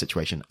bizarre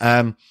situation.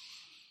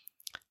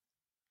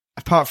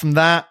 Apart from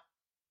that,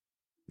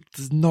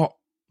 there's not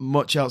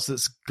much else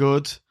that's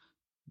good.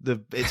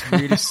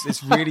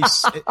 It's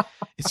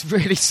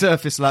really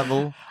surface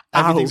level.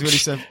 Everything's really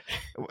surface.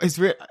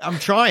 I'm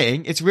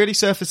trying. It's really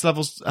surface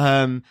level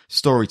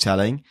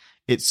storytelling.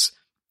 It's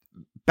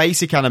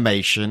basic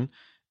animation.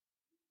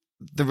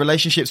 The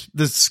relationships,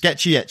 there's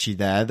sketchy etchy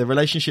there. The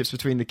relationships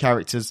between the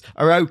characters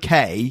are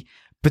okay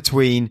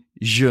between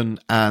Jun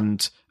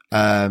and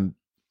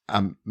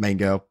main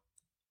girl.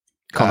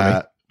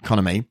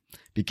 Konami,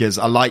 because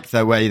I like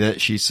the way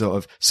that she's sort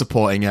of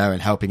supporting her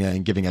and helping her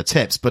and giving her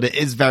tips. But it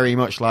is very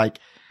much like,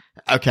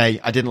 okay,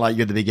 I didn't like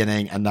you at the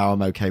beginning, and now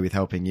I'm okay with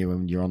helping you,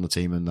 and you're on the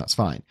team, and that's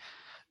fine.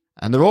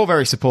 And they're all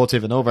very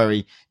supportive and all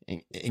very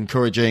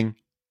encouraging,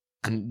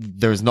 and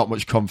there is not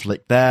much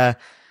conflict there.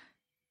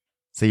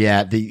 So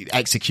yeah, the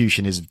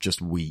execution is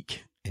just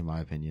weak, in my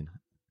opinion.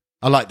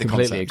 I like the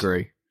concept. Completely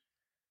agree.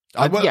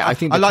 I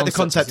think I like the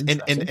concept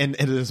in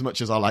as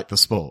much as I like the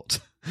sport,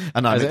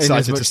 and I'm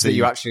excited to see that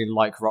you actually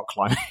like rock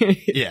climbing.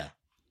 Yeah.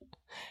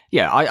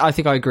 Yeah, I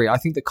think I agree. I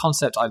think the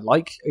concept I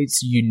like.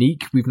 It's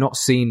unique. We've not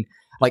seen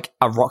like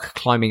a rock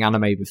climbing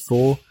anime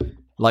before.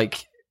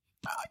 Like,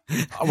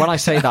 when I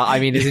say that,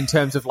 I mean is in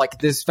terms of like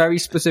this very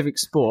specific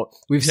sport.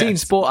 We've seen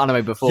sport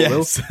anime before,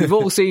 Will. We've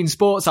all seen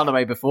sports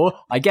anime before.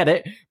 I get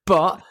it,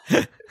 but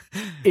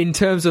in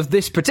terms of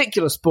this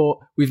particular sport,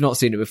 we've not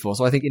seen it before.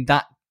 So I think in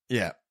that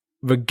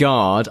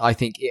regard, I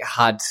think it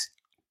had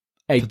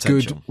a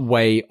good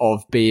way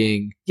of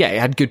being. Yeah, it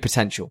had good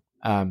potential.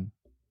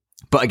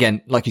 But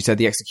again, like you said,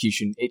 the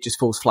execution, it just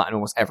falls flat in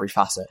almost every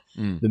facet.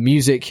 The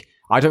music,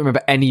 I don't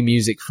remember any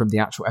music from the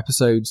actual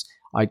episodes.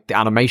 The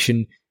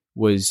animation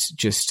was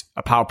just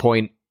a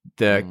PowerPoint.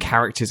 The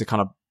characters are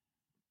kind of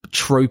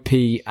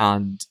tropey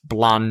and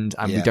bland,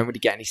 and we don't really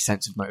get any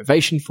sense of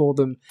motivation for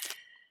them.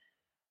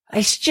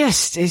 It's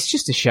just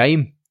a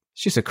shame.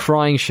 It's just a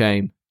crying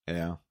shame.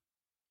 Yeah.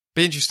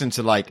 Be interesting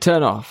to like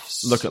turn off.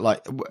 Look at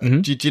like,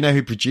 do you know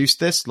who produced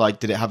this? Like,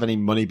 did it have any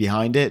money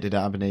behind it? Did it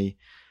have any?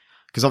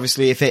 Because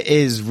obviously, if it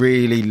is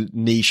really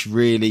niche,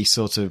 really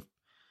sort of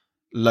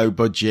low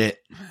budget,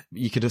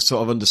 you could have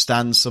sort of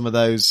understand some of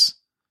those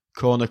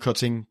corner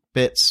cutting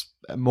bits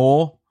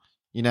more.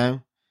 You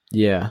know?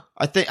 Yeah.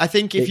 I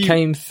think if it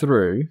came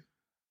through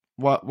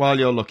while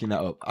you're looking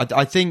that up,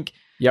 I think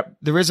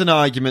there is an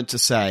argument to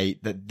say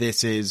that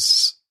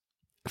this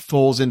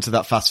falls into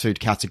that fast food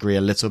category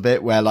a little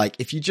bit, where like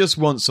if you just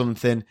want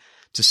something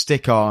to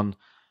stick on,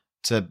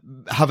 to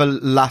have a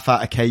laugh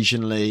at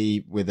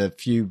occasionally with a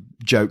few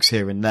jokes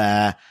here and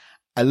there,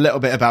 a little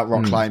bit about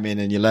rock climbing,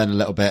 and you learn a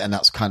little bit, and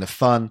that's kind of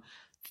fun,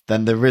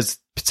 then there is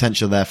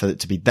potential there for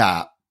it to be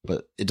that,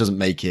 but it doesn't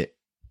make it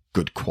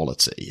good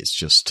quality. It's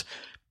just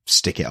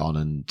stick it on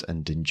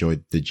and enjoy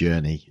the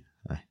journey,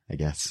 I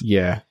guess.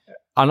 Yeah.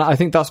 And I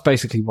think that's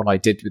basically what I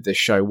did with this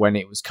show when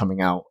it was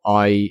coming out.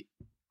 I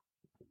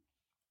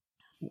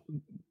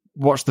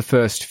watched the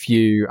first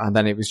few, and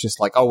then it was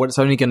just like, oh, well, it's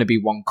only going to be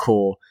one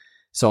core,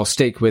 so I'll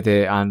stick with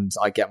it, and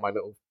I get my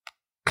little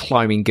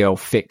climbing girl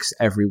fix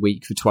every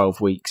week for 12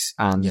 weeks,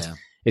 and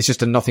it's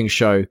just a nothing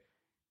show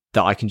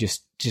that I can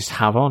just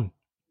have on.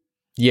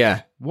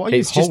 Yeah. What are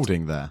you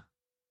holding there?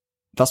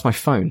 That's my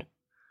phone.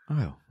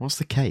 Oh, what's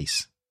the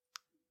case?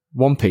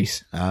 One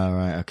Piece. Oh,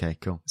 right. Okay,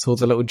 cool. It's all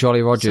the little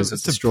Jolly Rogers.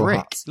 It's a straw brick.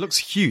 Hats. It looks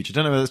huge. I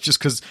don't know whether it's just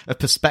because of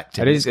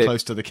perspective. It's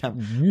close to the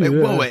camera.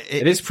 Yeah.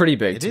 It is pretty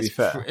big, to be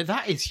fair.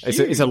 That is huge.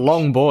 It's a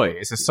long boy.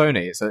 It's a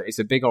Sony. It's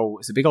a big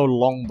old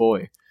long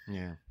boy.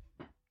 Yeah.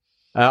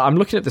 I'm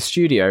looking at the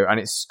studio, and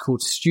it's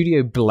called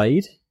Studio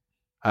Blade.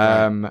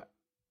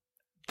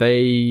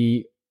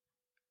 They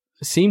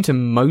seem to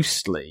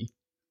mostly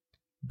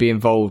be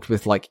involved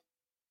with like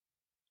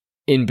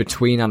in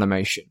between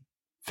animation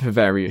for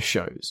various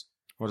shows.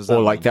 What does that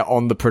mean? Like they're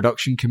on the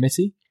production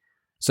committee,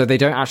 so they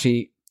don't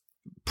actually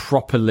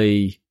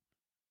properly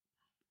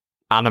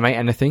animate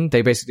anything.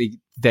 They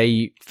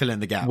fill in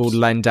the gaps. Will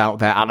lend out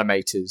their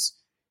animators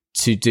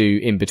to do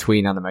in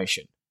between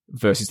animation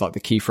versus like the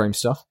keyframe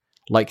stuff.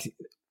 Like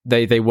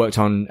they worked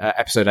on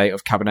episode 8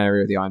 of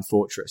Cabaneri of the Iron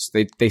Fortress.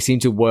 They seem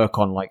to work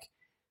on like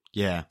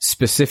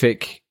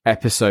specific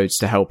episodes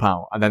to help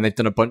out, and then they've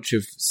done a bunch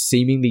of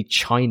seemingly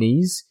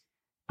Chinese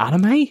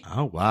anime.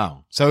 Oh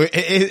wow! So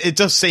it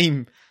does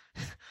seem.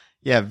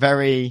 Yeah,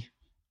 very.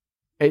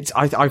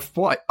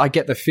 What I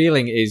get the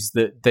feeling is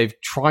that they've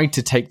tried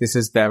to take this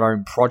as their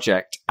own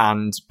project,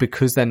 and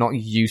because they're not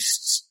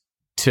used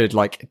to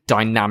like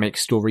dynamic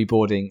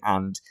storyboarding,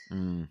 and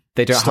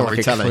they don't have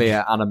like a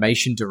clear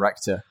animation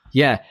director.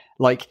 Yeah,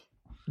 like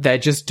they're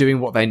just doing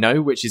what they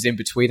know, which is in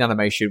between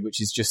animation, which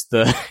is just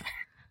the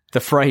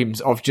frames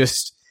of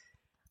just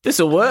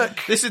this'll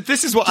work. This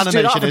is what just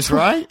animation is,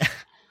 right?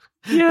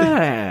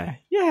 Yeah.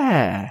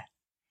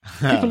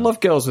 People love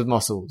girls with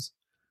muscles.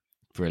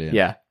 Brilliant.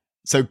 Yeah.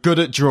 So good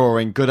at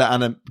drawing, good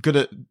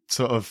at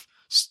sort of.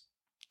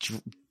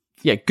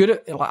 Good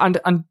at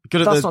and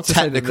good at that's the not to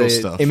say that technical the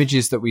stuff.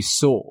 Images that we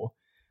saw,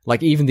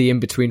 like even the in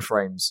between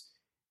frames,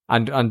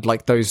 and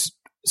like those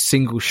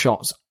single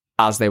shots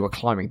as they were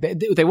climbing,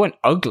 they weren't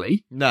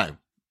ugly. No,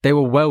 they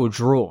were well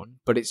drawn,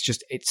 but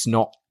it's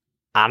not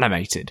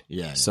animated.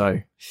 Yeah.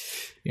 So,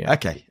 yeah.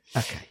 Okay.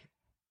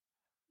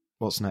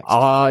 What's next?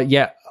 I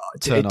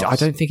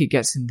don't think it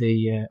gets in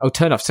the.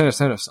 Turn-offs. I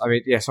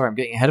mean, sorry, I'm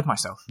getting ahead of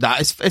myself.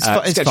 It's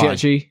fine.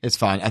 Sketchy. It's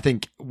fine. I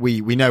think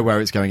we know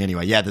where it's going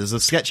anyway. Yeah, there's a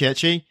sketchy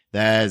etchy.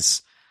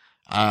 There's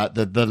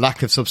the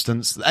lack of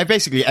substance.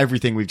 Basically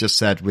everything we've just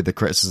said with the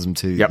criticism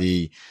to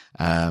the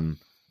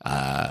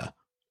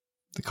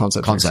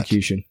concept.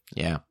 Execution.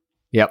 Yeah.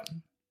 Yep.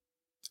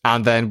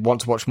 and then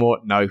want to watch more.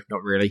 No,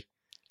 not really.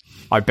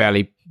 I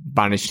barely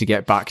managed to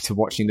get back to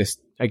watching this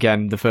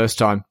again the first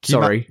time.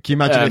 Sorry. Can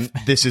you imagine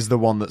if this is the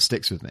one that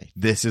sticks with me?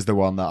 This is the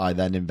one that I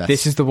then invest.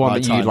 This is the one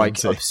that you like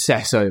into.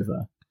 Obsess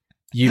over.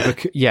 You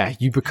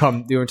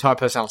become your entire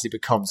personality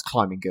becomes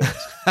climbing girls.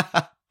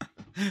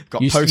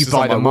 Got you posters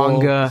buy on my the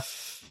manga. wall.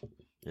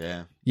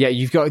 Yeah. Yeah,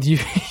 you've got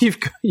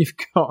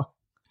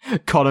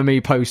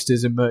Konami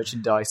posters and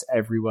merchandise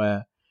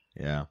everywhere.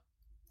 Yeah.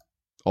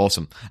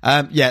 Awesome.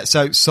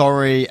 So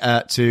sorry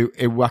to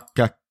Iwa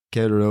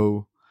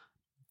Kakeru.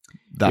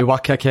 Iwa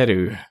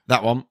Kakeru.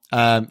 That one.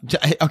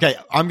 Okay,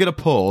 I'm going to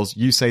pause.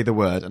 You say the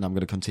word, and I'm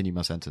going to continue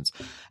my sentence.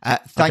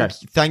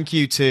 Thank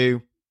you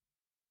to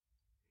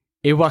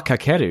Iwa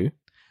Kakeru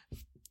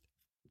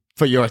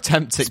for your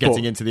attempt at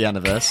getting into the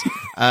Aniverse.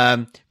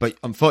 But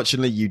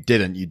unfortunately, you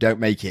didn't. You don't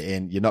make it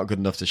in. You're not good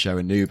enough to show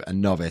a noob and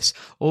novice.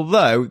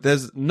 Although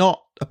there's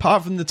not,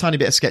 apart from the tiny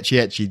bit of sketchy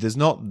etchy, there's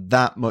not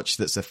that much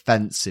that's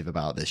offensive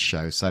about this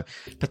show. So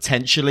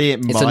potentially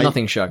it's a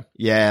nothing show.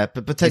 Yeah,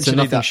 but potentially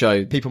it's a nothing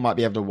show people might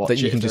be able to watch that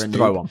you it can just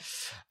throw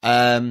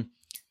on.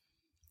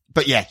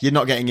 But yeah, you're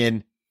not getting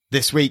in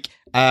this week.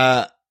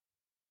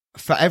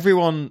 For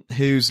everyone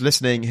who's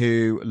listening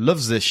who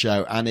loves this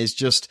show and is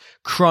just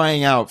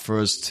crying out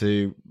for us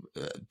to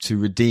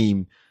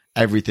redeem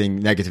everything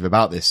negative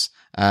about this,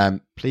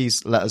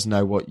 please let us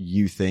know what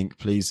you think.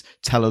 Please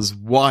tell us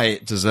why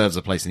it deserves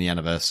a place in the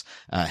Aniverse.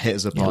 Hit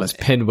us up on... Let's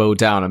pin Will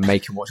down and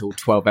make him watch all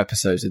 12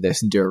 episodes of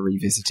this and do a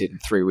revisited in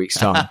 3 weeks'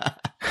 time.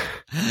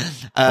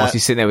 Whilst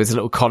he's sitting there with his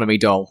little Konami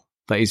doll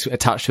that he's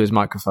attached to his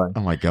microphone.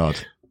 Oh my God.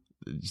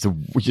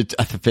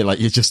 I feel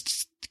like you're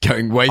just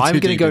going way too deep. I'm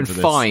going to go and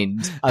this.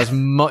 Find as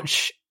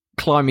much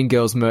Climbing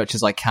Girls merch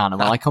as I can. And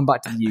when I come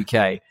back to the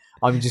UK,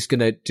 I'm just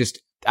going to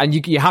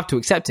and you have to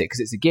accept it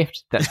because it's a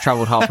gift that's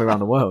travelled halfway around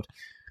the world.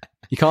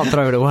 You can't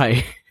throw it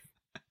away.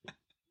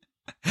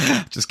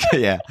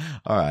 Yeah.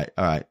 All right.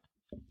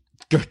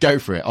 Go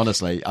for it.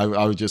 Honestly, I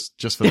would just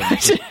for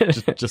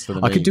the just for the.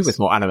 I could do with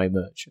more anime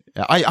merch.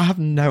 Yeah, I have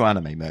no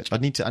anime merch. I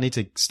need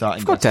to start.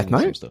 I've got Death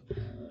Note. Stuff.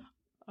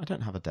 I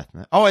don't have a Death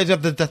Note. Oh, I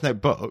have the Death Note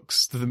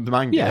books, the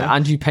manga. Yeah,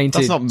 and you painted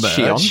That's not merch.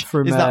 Shion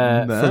from. Is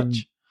that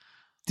merch?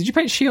 Did you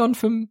paint Shion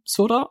from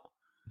Sword Art?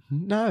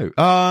 No.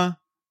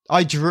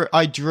 I drew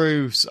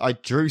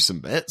some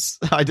bits.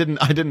 I didn't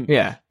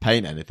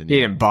paint anything.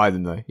 You didn't buy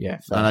them though. Yeah.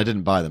 And I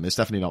didn't buy them. It's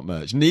definitely not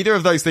merch. Neither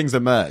of those things are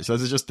merch.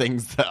 Those are just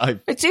things that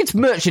It's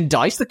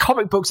merchandise. The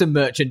comic books are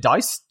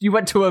merchandise. You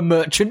went to a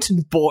merchant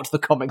and bought the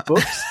comic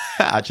books.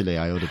 Actually,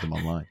 I ordered them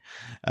online.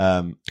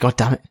 God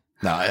damn it.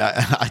 No,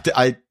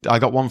 I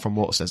got one from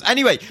Waterstones.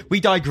 Anyway, we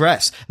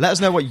digress. Let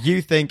us know what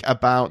you think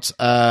about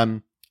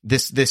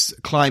this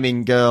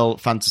climbing girl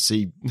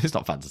fantasy. It's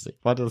not fantasy.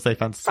 Why did I say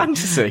fantasy?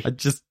 Fantasy.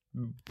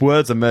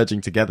 Words are merging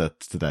together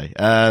today.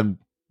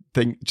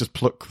 Just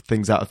pluck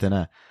things out of thin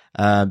air.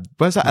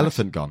 Where's that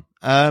elephant gone?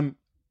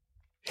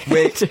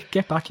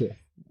 Get back here.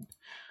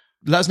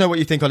 Let us know what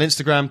you think on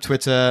Instagram,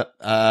 Twitter.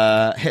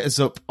 Hit us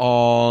up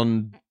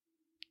on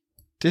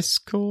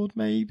Discord,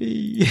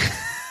 maybe.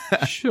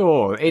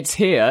 Sure, it's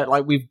here.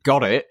 Like we've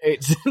got it.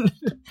 It's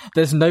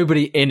there's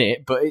nobody in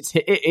it, but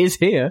it is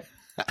here.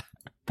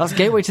 That's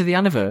Gateway to the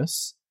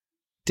Aniverse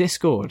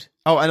Discord.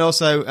 Oh, and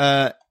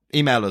also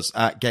email us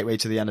at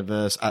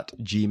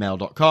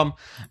gatewaytotheaniverse@gmail.com.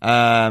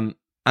 And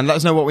let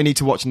us know what we need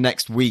to watch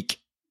next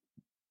week.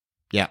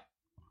 Yeah.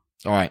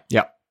 All right.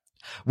 Yeah.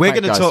 We're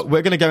going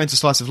to go into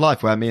Slice of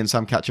Life, where me and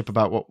Sam catch up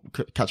on what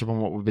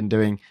we've been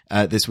doing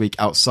this week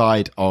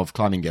outside of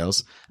Climbing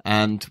Girls,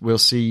 and we'll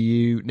see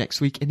you next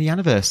week in the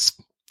Aniverse.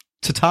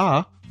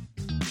 Ta-ta.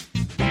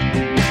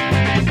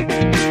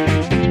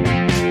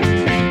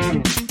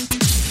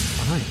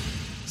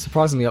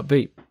 Surprisingly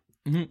upbeat.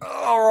 Mm-hmm.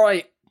 All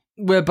right,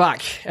 we're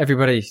back,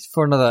 everybody,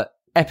 for another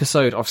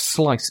episode of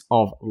Slice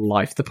of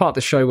Life, the part of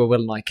the show where Will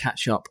and I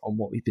catch up on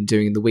what we've been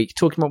doing in the week,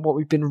 talking about what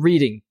we've been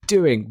reading,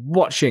 doing,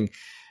 watching,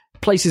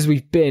 places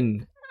we've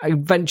been,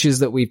 adventures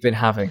that we've been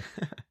having.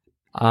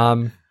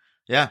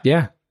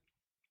 Yeah.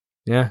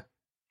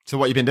 So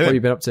what have you been doing? What have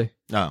you been up to?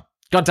 No.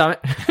 God damn it.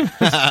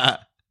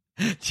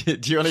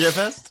 Do you want to go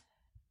first?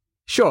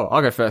 Sure,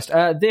 I'll go first.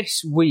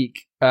 This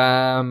week,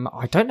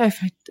 I don't know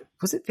if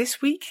was it this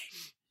week?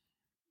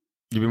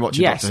 You've been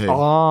watching Yes, Doctor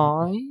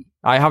Who?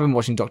 I have been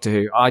watching Doctor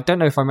Who. I don't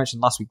know if I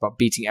mentioned last week about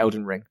beating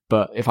Elden Ring,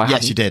 but if I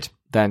Yes, you did.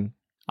 Then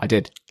I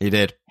did. You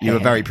did. You were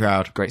very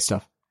proud. Great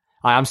stuff.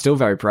 I am still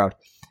very proud.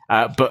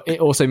 But it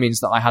also means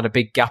that I had a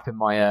big gap in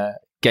my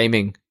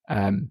gaming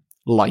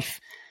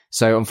life.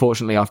 So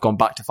unfortunately, I've gone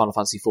back to Final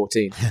Fantasy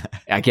 14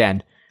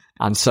 again.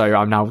 And so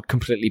I'm now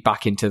completely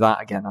back into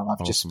that again. And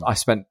I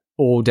spent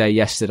all day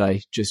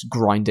yesterday just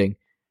grinding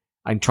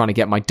and trying to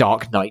get my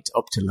Dark Knight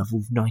up to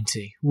level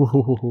 90.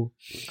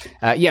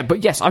 But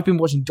yes, I've been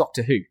watching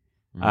Doctor Who.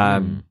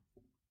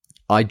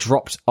 I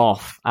dropped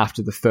off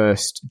after the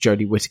first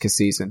Jodie Whittaker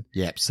season.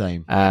 Yep,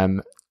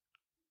 same.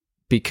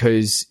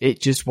 Because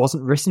it just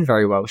wasn't written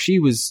very well. She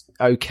was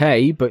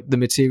okay, but the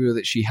material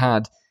that she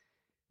had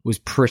was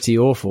pretty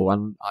awful,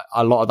 and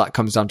a lot of that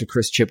comes down to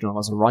Chris Chibnall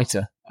as a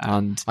writer.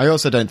 And I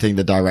also don't think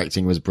the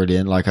directing was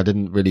brilliant. Like, I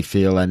didn't really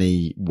feel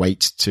any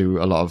weight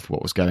to a lot of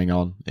what was going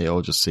on. It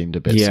all just seemed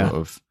a bit sort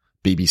of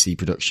BBC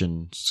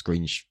production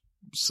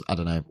I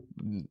don't know,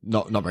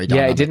 not very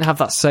dynamic. Yeah, it didn't have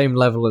that same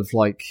level of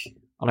like,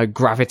 I don't know,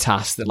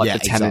 gravitas that like the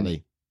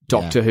Tennant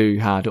Doctor Who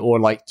had, or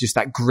like just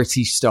that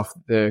gritty stuff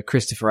that the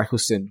Christopher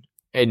Eccleston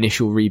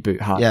initial reboot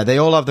had. Yeah, they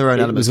all have their own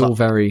elements. It was all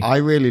very... I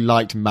really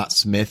liked Matt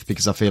Smith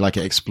because I feel like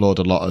it explored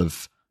a lot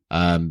of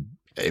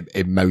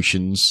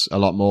emotions a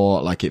lot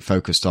more. Like, it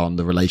focused on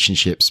the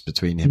relationships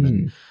between him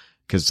and...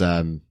 Because,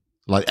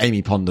 like,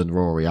 Amy Pond and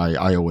Rory,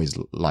 I always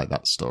liked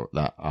that story,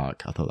 that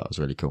arc. I thought that was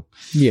really cool.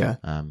 Yeah.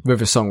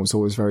 River Song was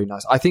always very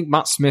nice. I think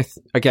Matt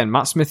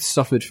Smith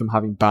suffered from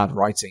having bad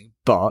writing,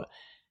 but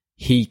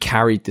he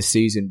carried the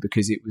season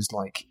because it was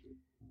like...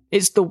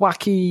 It's the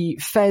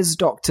wacky Fez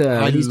Doctor,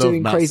 and he's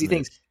doing crazy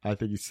things. I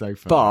think he's so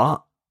funny.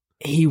 But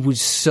he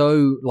was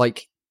so,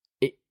 like,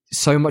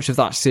 so much of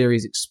that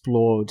series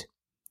explored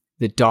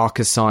the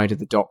darker side of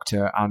the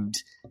Doctor and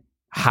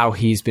how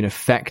he's been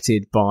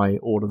affected by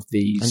all of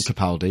these. And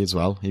Capaldi as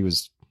well.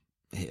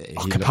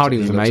 Capaldi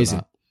was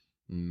amazing.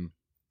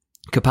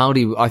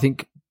 Capaldi, I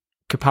think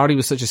Capaldi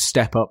was such a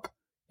step up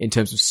in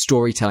terms of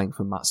storytelling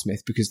from Matt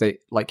Smith, because they,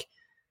 like,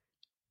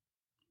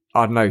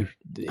 I don't know,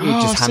 it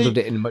just handled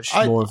it in a much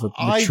more of a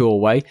mature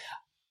way.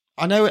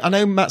 I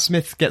know Matt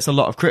Smith gets a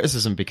lot of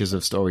criticism because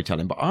of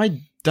storytelling, but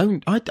I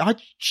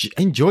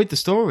enjoyed the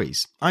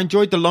stories. I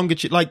enjoyed the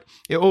longitude, like,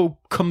 it all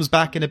comes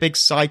back in a big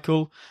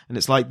cycle, and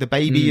it's like the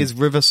baby is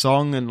River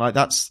Song, and like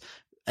that's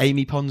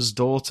Amy Pond's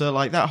daughter,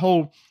 like that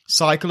whole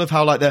cycle of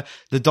how like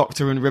the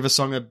Doctor and River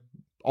Song are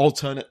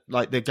alternate,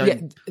 like they're going.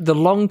 Yeah, the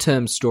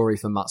long-term story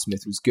for Matt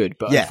Smith was good,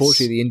 but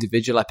unfortunately the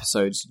individual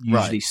episodes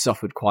usually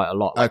suffered quite a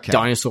lot. Like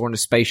Dinosaur on a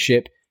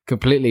spaceship,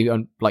 completely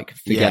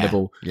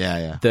forgettable.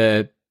 Yeah.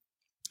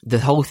 The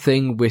whole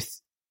thing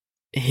with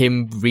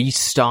him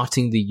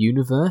restarting the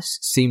universe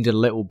seemed a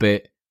little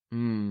bit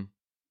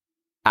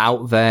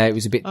out there. It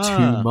was a bit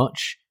too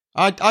much.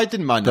 I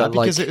didn't mind that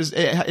because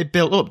it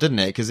built up, didn't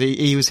it? Because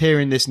he was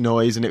hearing this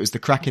noise, and it was the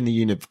crack in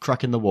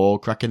the wall,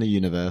 crack in the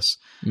universe,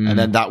 and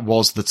then that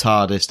was the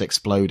TARDIS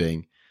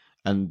exploding,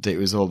 and it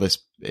was all this.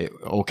 It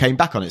all came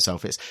back on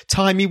itself. It's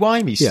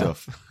timey-wimey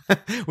stuff,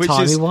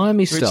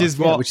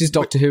 which is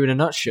Doctor Who in a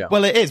nutshell.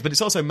 Well, it is, but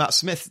it's also Matt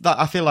Smith. That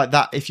I feel like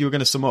that. If you were going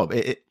to sum up,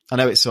 I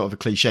know it's sort of a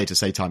cliche to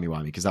say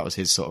timey-wimey because that was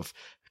his sort of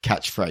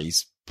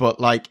catchphrase,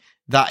 but like.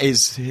 That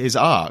is his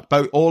arc.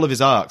 All of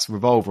his arcs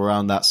revolve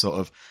around that sort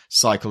of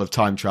cycle of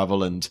time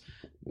travel and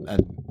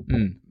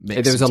there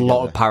was a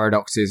lot of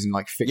paradoxes and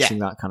like fixing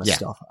that kind of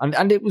stuff.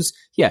 And it was,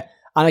 and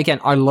again,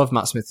 I love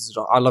Matt Smith as a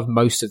Doctor. I love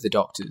most of the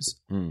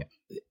Doctors.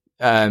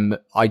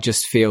 I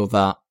just feel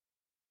that,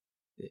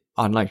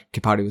 I don't know,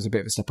 Capaldi was a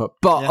bit of a step up.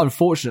 But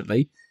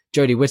unfortunately,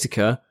 Jodie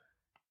Whittaker,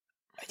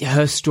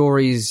 her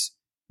stories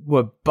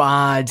were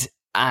bad,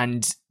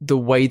 and the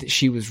way that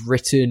she was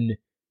written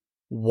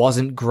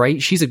wasn't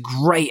great. She's a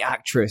great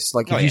actress.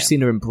 Like, if you've seen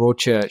her in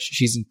Broadchurch,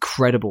 she's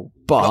incredible.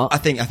 But well, I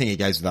think it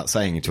goes without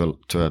saying to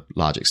a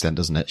large extent,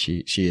 doesn't it?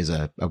 She is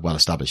a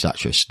well-established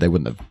actress. They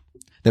wouldn't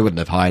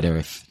have hired her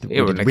if we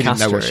didn't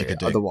know what she could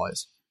do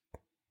otherwise.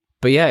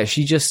 But yeah,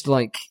 she just,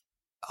 like,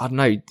 I don't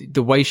know,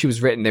 the way she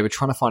was written, they were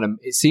trying to find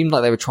it seemed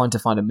like they were trying to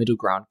find a middle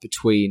ground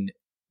between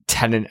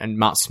Tennant and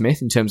Matt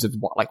Smith in terms of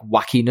like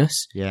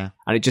wackiness. Yeah.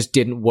 And it just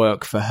didn't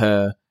work for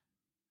her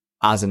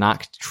as an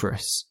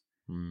actress.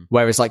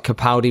 Whereas like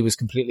Capaldi was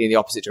completely in the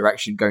opposite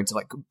direction, going to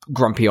like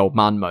grumpy old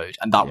man mode,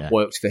 and that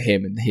worked for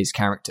him and his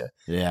character.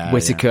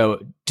 Whittaker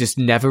just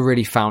never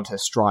really found her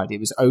stride. It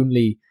was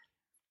only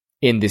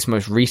in this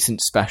most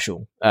recent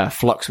special,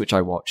 Flux, which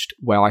I watched,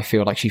 where I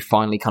feel like she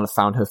finally kind of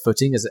found her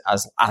footing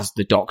as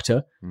the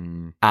Doctor.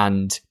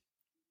 And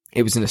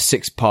it was in a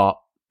 6-part,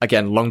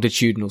 again,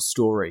 longitudinal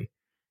story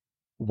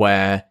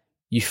where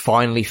you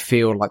finally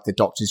feel like the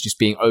Doctor's just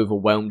being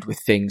overwhelmed with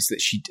things that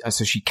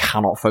so she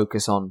cannot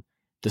focus on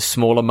the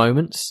smaller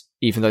moments,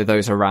 even though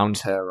those around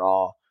her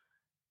are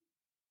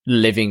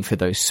living for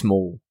those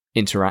small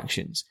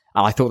interactions.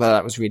 And I thought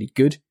that was really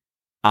good.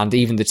 And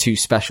even the 2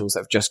 specials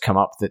that have just come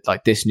up, that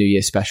like this New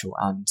Year special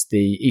and the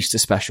Easter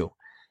special,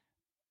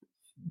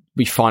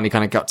 we finally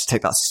kind of got to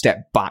take that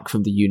step back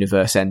from the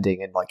universe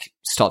ending and like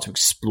start to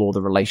explore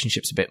the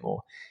relationships a bit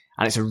more.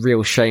 And it's a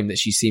real shame that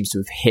she seems to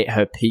have hit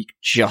her peak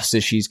just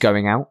as she's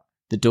going out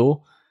the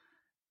door,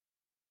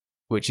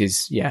 which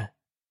is,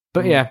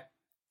 But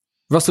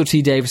Russell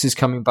T Davies is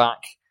coming back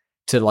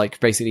to like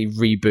basically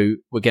reboot.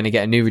 We're going to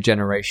get a new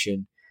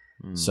regeneration.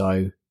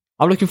 So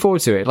I'm looking forward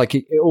to it. Like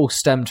it all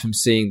stemmed from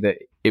seeing that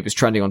it was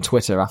trending on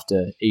Twitter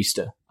after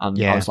Easter. And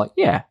I was like,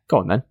 go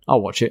on then.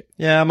 I'll watch it.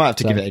 Yeah, I might have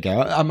to give it a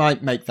go. I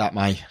might make that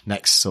my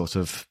next sort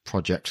of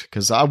project,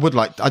 because I would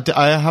like,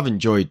 I have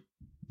enjoyed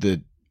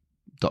the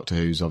Doctor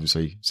Who's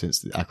obviously since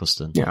the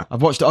Eccleston. Yeah.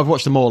 I've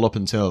watched them all up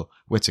until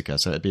Whittaker,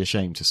 so it'd be a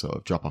shame to sort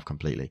of drop off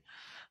completely.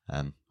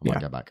 I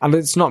might go back. And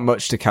it's not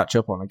much to catch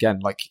up on again,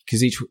 like,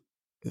 because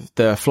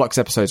the Flux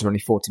episodes are only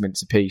 40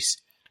 minutes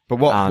apiece. But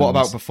what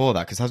about before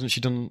that? Because hasn't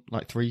she done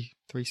like three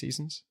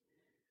seasons?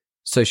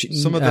 So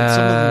some of them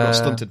got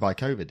stunted by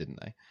COVID, didn't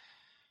they?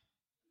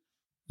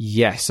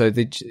 Yeah. So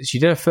she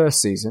did her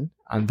first season,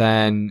 and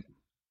then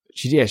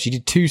she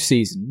did 2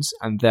 seasons,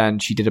 and then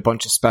she did a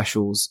bunch of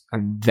specials,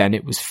 and then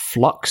it was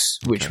Flux,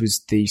 which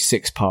was the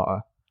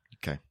 6-parter.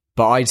 Okay.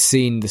 But I'd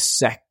seen the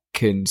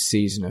second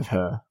season of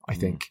her, I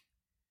think.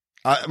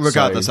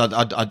 Regardless, I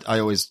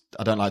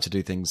don't like to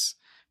do things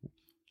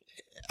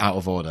out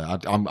of order.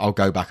 I'll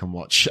go back and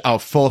watch. I'll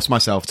force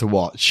myself to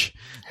watch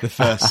the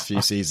first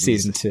few seasons.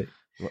 Season 2.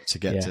 To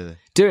get to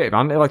do it,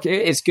 man. Like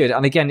it's good,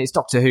 and again, it's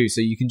Doctor Who, so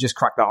you can just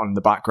crack that on in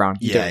the background.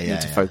 You don't need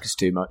to focus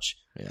too much.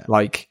 Yeah.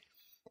 Like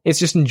it's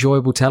just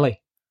enjoyable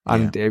telly,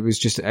 and it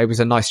was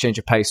a nice change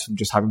of pace from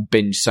just having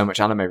binged so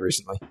much anime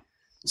recently.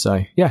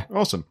 So yeah,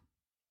 awesome,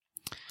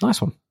 nice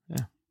one.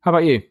 Yeah. How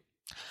about you?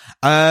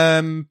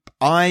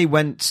 I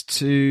went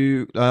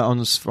to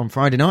on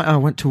Friday night. I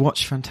went to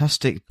watch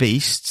Fantastic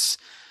Beasts: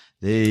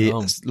 The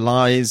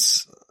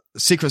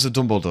Secrets of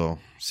Dumbledore.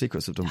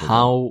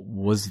 How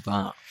was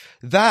that?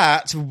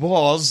 That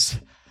was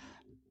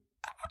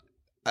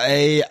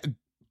a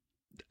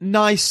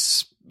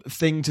nice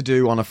thing to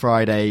do on a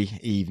Friday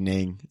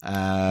evening.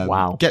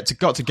 Wow! Got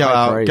to go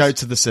out, go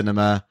to the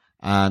cinema,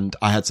 and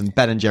I had some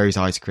Ben and Jerry's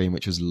ice cream,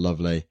 which was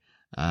lovely.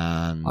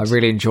 And I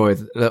really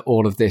enjoyed that.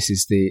 All of this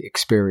is the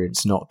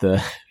experience, not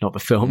the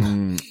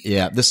film.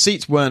 Yeah, the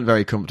seats weren't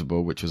very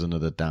comfortable, which was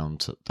another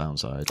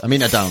downside. I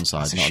mean, a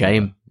downside. That's a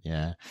shame.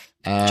 Yeah.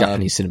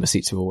 Japanese cinema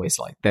seats are always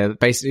like, they're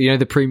basically,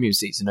 the premium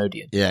seats in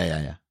Odeon.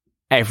 Yeah.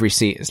 Every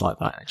seat is like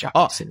that in a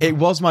Japanese cinema. It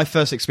was my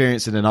first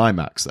experience in an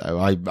IMAX, though.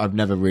 I've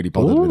never really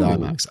bothered with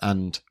IMAX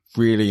and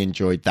really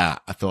enjoyed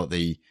that. I thought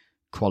the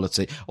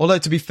quality, although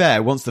to be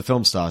fair, once the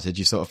film started,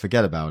 you sort of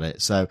forget about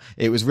it. So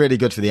it was really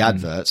good for the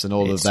adverts and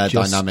all of their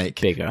dynamic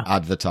bigger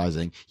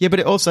advertising. Yeah, but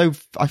it also,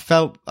 I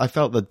felt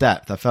the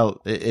depth. I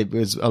felt it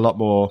was a lot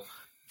more,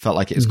 felt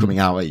like it was coming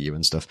out at you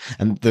and stuff.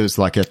 And there was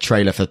like a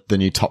trailer for the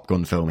new Top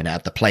Gun film and it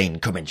had the plane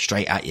coming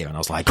straight at you. And I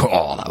was like,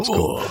 oh, that was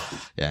cool.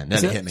 Yeah,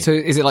 nearly hit me. So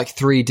is it like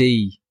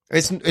 3D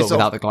it's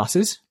without the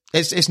glasses?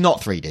 It's not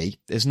 3D.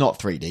 It's not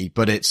 3D,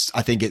 but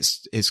I think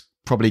it's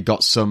probably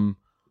got some,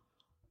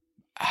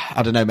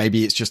 I don't know,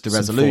 maybe it's just the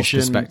resolution.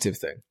 Perspective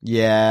thing.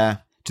 Yeah.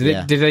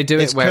 Did they do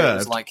it it's where curved. it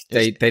was like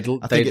they'd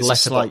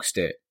letterboxed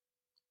it?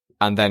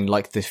 And then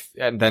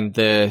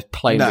the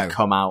plane would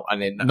come out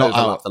and then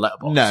overlap the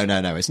letterbox.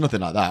 No. It's nothing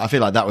like that. I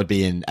feel like that would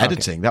be in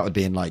editing. Okay. That would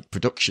be in like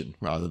production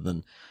rather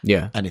than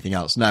anything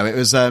else. No, it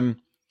was I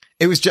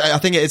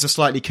think it is a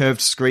slightly curved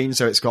screen.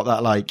 So it's got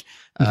that like,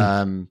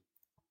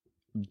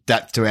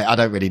 depth to it. I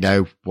don't really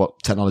know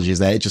what technology is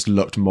there. It just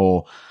looked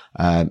more,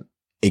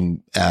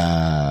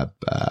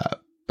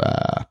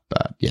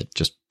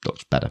 just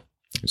looked better.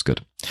 It was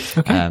good.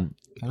 Okay.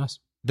 Nice.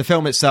 The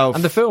film itself.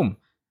 And the film.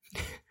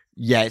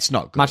 Yeah, it's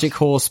not good. Magic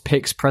Horse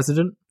picks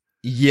president.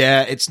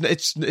 Yeah, it's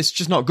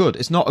just not good.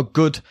 It's not a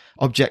good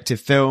objective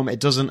film. It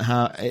doesn't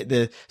have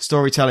the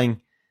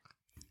storytelling.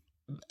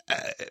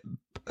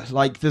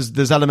 Like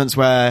there's elements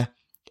where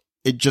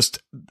it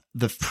just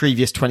the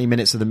previous 20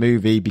 minutes of the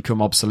movie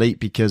become obsolete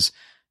because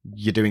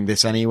you're doing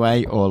this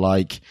anyway, or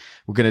like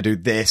we're going to do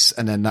this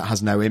and then that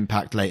has no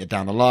impact later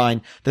down the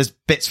line. There's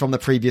bits from the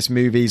previous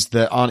movies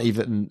that aren't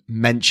even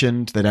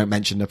mentioned. They don't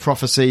mention the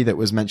prophecy that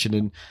was mentioned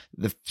in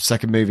the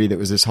second movie. That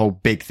was this whole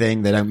big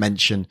thing. They don't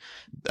mention,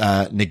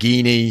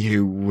 Nagini,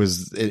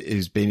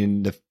 who's been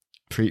in the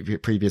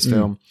previous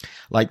film.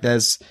 Like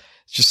there's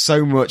just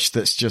so much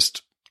that's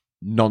just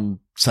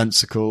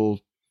nonsensical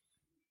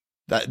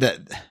that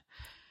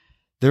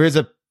there is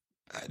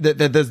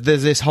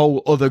there's this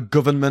whole other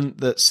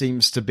government that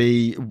seems to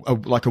be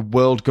like a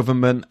world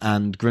government,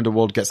 and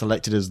Grindelwald gets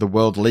elected as the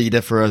world leader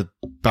for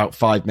about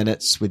 5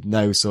 minutes with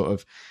no sort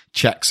of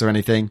checks or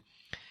anything,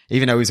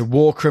 even though he's a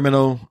war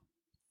criminal.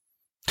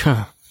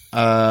 Jacob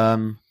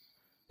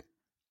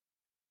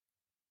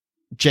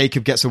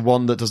gets a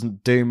wand that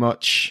doesn't do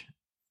much,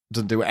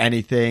 doesn't do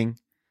anything.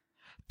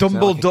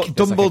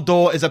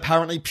 Dumbledore is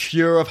apparently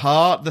pure of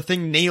heart. The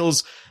thing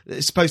kneels,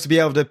 it's supposed to be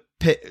able to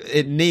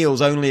it kneels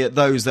only at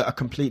those that are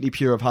completely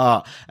pure of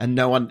heart, and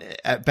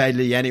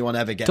barely anyone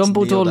ever gets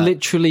Dumbledore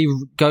literally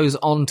goes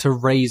on to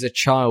raise a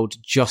child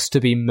just to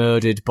be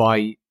murdered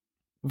by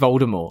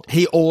Voldemort.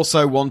 He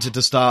also wanted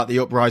to start the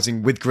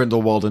uprising with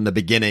Grindelwald in the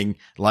beginning.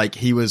 Like,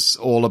 he was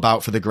all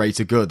about for the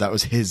greater good. That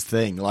was his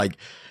thing. Like,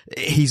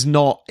 he's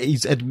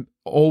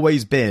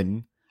always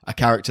been a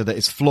character that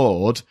is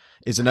flawed,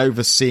 is an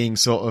overseeing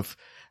sort of,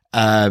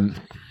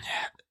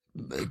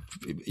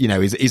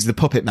 he's the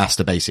puppet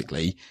master,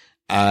 basically.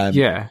 He's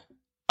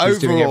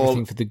doing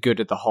everything for the good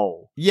of the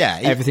whole. Yeah.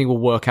 Everything will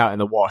work out in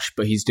the wash,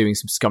 but he's doing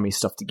some scummy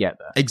stuff to get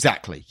there.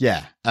 Exactly,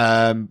 yeah.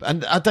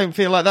 And I don't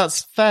feel like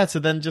that's fair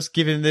to then just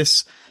give him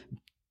this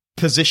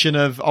position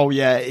of,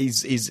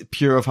 he's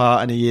pure of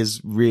heart and he is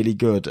really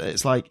good.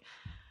 It's like,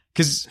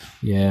 because...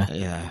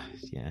 Yeah.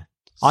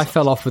 I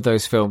fell off with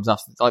those films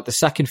after, like, the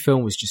second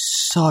film was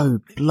just so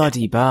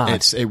bloody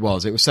bad. It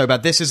was so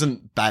bad. This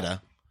isn't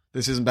better.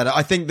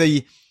 I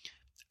think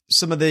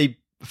some of the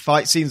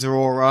fight scenes are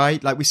all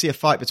right. Like we see a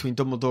fight between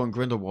Dumbledore and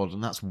Grindelwald,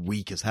 and that's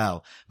weak as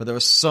hell. But there are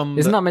some.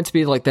 Isn't that meant to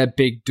be like their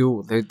big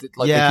duel? They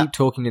keep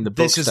talking in the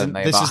books, don't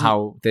they, about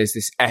how there's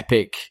this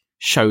epic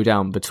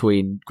showdown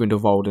between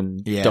Grindelwald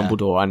and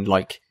Dumbledore, and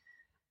like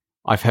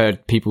I've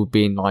heard people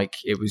being like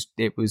it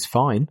was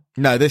fine.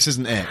 No, this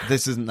isn't it.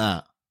 This isn't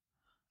that.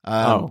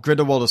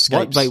 Grindelwald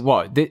escapes.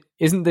 What?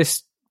 Isn't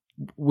this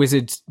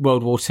Wizards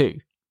World War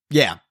II?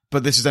 Yeah,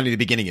 but this is only the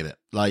beginning of it.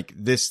 Like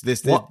this.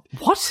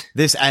 What?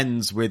 This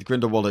ends with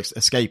Grindelwald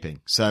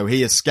escaping. So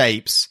he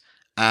escapes,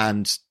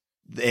 and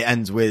it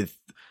ends with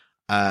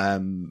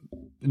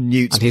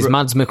Newt's. And he's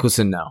Mads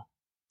Mikkelsen now.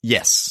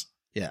 Yes,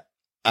 yeah,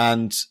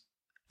 and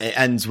it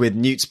ends with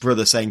Newt's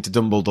brother saying to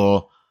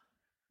Dumbledore,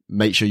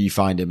 "Make sure you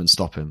find him and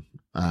stop him."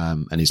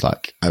 And he's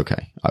like,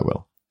 "Okay, I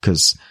will,"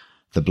 because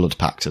the blood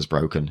pact has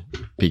broken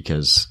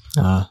because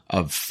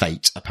of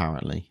fate,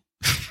 apparently.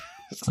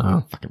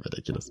 Fucking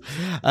ridiculous.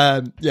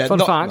 Fun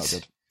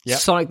fact: Yep.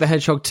 Sonic the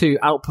Hedgehog 2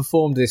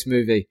 outperformed this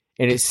movie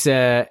in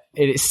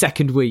its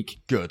second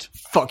week. Good.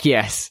 Fuck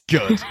yes.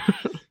 Good.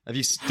 Did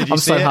you I'm see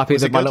so it? happy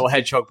Was that it my good? little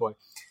hedgehog boy.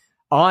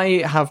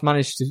 I have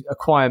managed to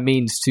acquire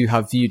means to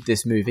have viewed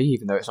this movie,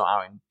 even though it's not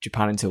out in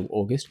Japan until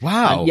August.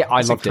 Wow. And yeah, I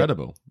That's loved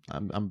incredible.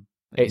 it.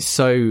 It's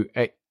so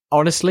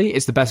honestly,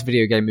 it's the best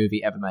video game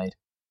movie ever made.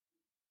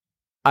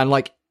 And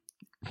like,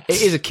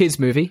 it is a kids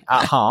movie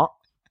at heart.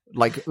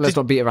 Like, let's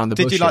not beat around the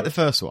bush. Did you like the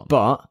first one?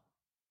 But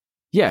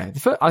yeah,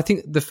 I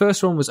think the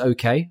first one was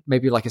okay,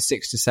 maybe like a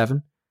 6 to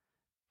 7.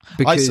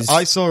 Because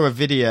I saw a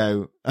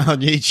video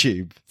on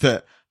YouTube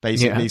that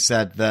basically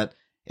said that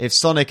if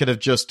Sonic had have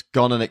just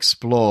gone and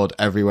explored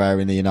everywhere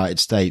in the United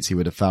States, he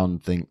would have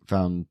found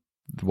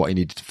what he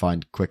needed to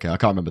find quicker. I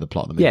can't remember the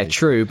plot of the movie. Yeah,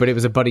 true, but it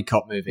was a buddy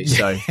cop movie,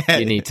 so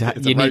you need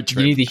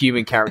the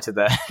human character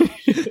there.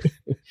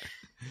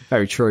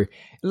 Very true.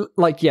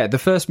 Like, yeah, the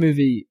first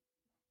movie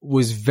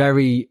was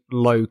very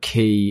low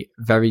key,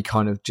 very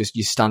kind of just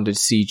your standard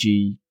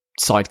CG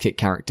sidekick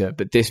character,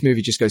 but this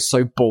movie just goes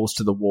so balls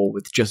to the wall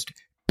with just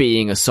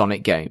being a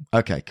Sonic game.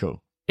 Okay,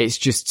 cool. It's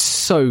just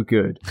so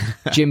good.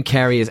 Jim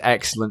Carrey is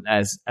excellent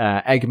as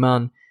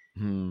Eggman.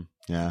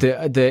 Yeah.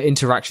 The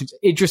interactions.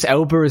 Idris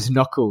Elba as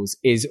Knuckles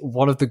is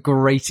one of the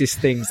greatest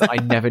things that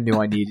I never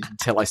knew I needed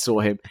until I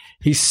saw him.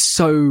 He's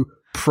so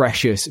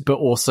precious, but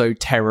also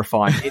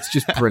terrifying. It's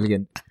just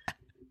brilliant.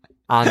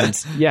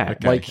 And yeah,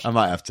 okay. like I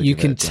might have to. You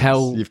can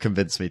tell you've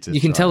convinced me to.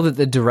 You can tell that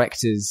the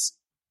directors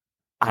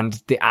and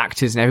the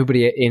actors and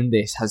everybody in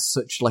this has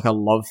such like a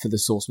love for the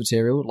source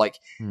material. Like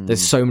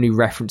there's so many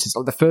references.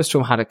 Like the first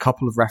film had a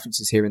couple of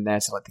references here and there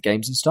to like the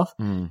games and stuff,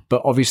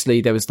 but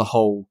obviously there was the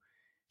whole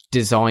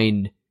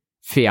design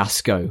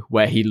fiasco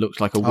where he looked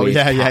like a weird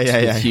cat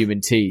with human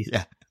teeth.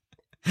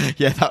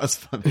 Yeah, that was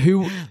fun.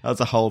 That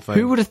was a whole thing.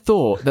 Who would have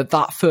thought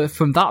that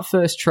from that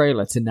first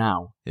trailer to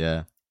now,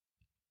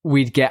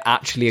 we'd get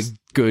actually a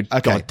good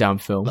goddamn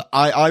film.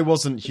 I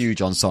wasn't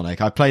huge on Sonic.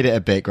 I played it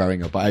a bit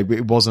growing up, but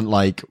it wasn't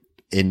like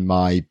in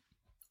my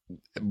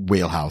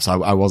wheelhouse.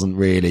 I wasn't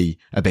really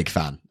a big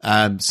fan.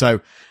 So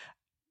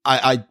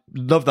I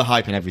love the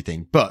hype and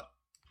everything, but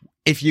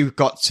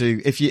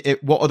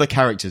what other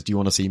characters do you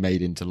want to see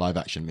made into live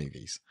action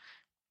movies?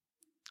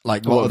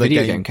 Like what other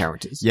video game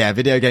characters? Yeah,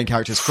 video game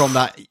characters from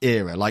that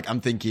era. Like I'm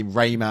thinking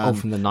Rayman.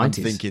 From the 90s. I'm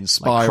thinking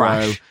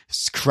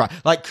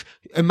Spyro. Like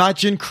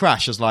imagine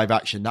Crash as live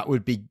action. That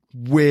would be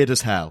weird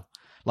as hell.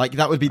 Like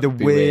that would be the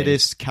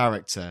weirdest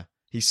character.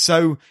 He's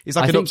like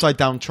an upside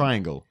down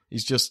triangle.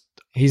 He's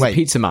a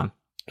pizza man.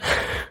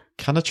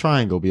 Can a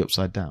triangle be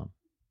upside down?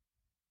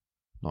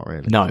 Not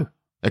really. No.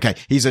 Okay,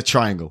 he's a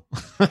triangle.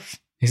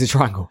 He's a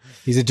triangle.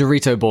 He's a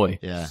Dorito boy.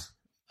 Yeah.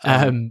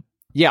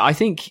 Yeah, I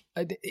think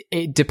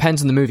it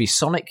depends on the movie.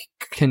 Sonic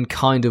can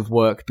kind of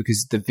work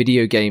because the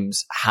video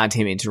games had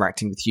him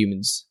interacting with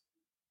humans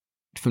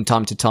from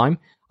time to time.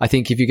 I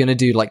think if you're going to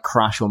do like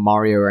Crash or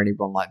Mario or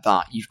anyone like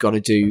that, you've got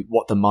to do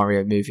what the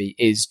Mario movie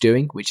is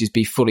doing, which is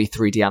be fully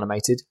 3D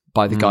animated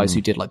by the guys who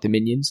did like the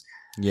Minions.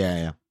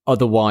 Yeah.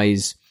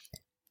 Otherwise,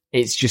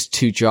 it's just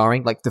too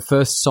jarring. Like the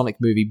first Sonic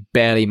movie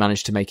barely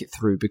managed to make it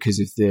through because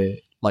of the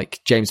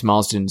like James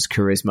Marsden's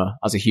charisma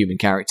as a human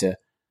character.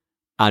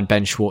 And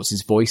Ben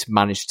Schwartz's voice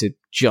managed to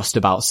just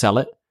about sell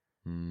it.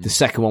 The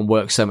second one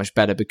works so much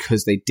better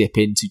because they dip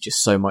into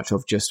just so much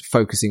of just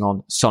focusing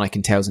on Sonic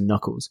and Tails and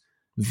Knuckles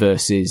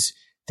versus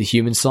the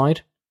human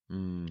side.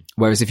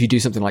 Whereas if you do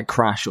something like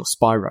Crash or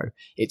Spyro,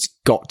 it's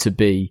got to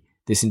be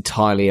this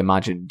entirely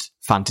imagined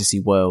fantasy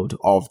world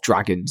of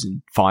dragons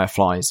and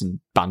fireflies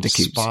and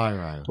bandicoots.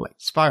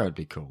 Spyro would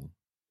be cool.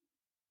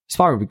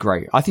 Spyro would be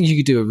great. I think you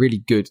could do a really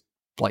good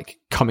like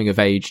coming of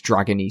age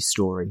dragon-y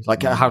story,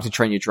 like How to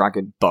Train Your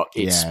Dragon, but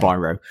it's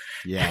Spyro.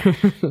 Yeah.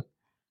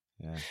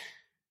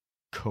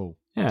 Cool.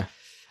 Yeah.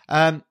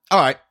 All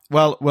right.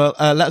 Well,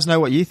 let us know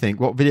what you think.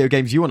 What video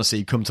games you want to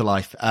see come to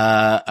life,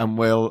 and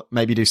we'll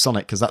maybe do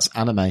Sonic because that's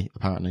anime.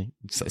 Apparently,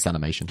 it's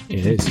animation.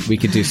 It is. We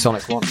could do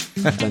Sonic 1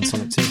 and then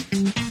Sonic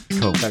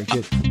 2. Cool. Very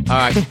good. All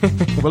right.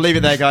 We'll leave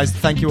it there, guys.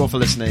 Thank you all for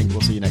listening.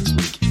 We'll see you next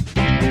week.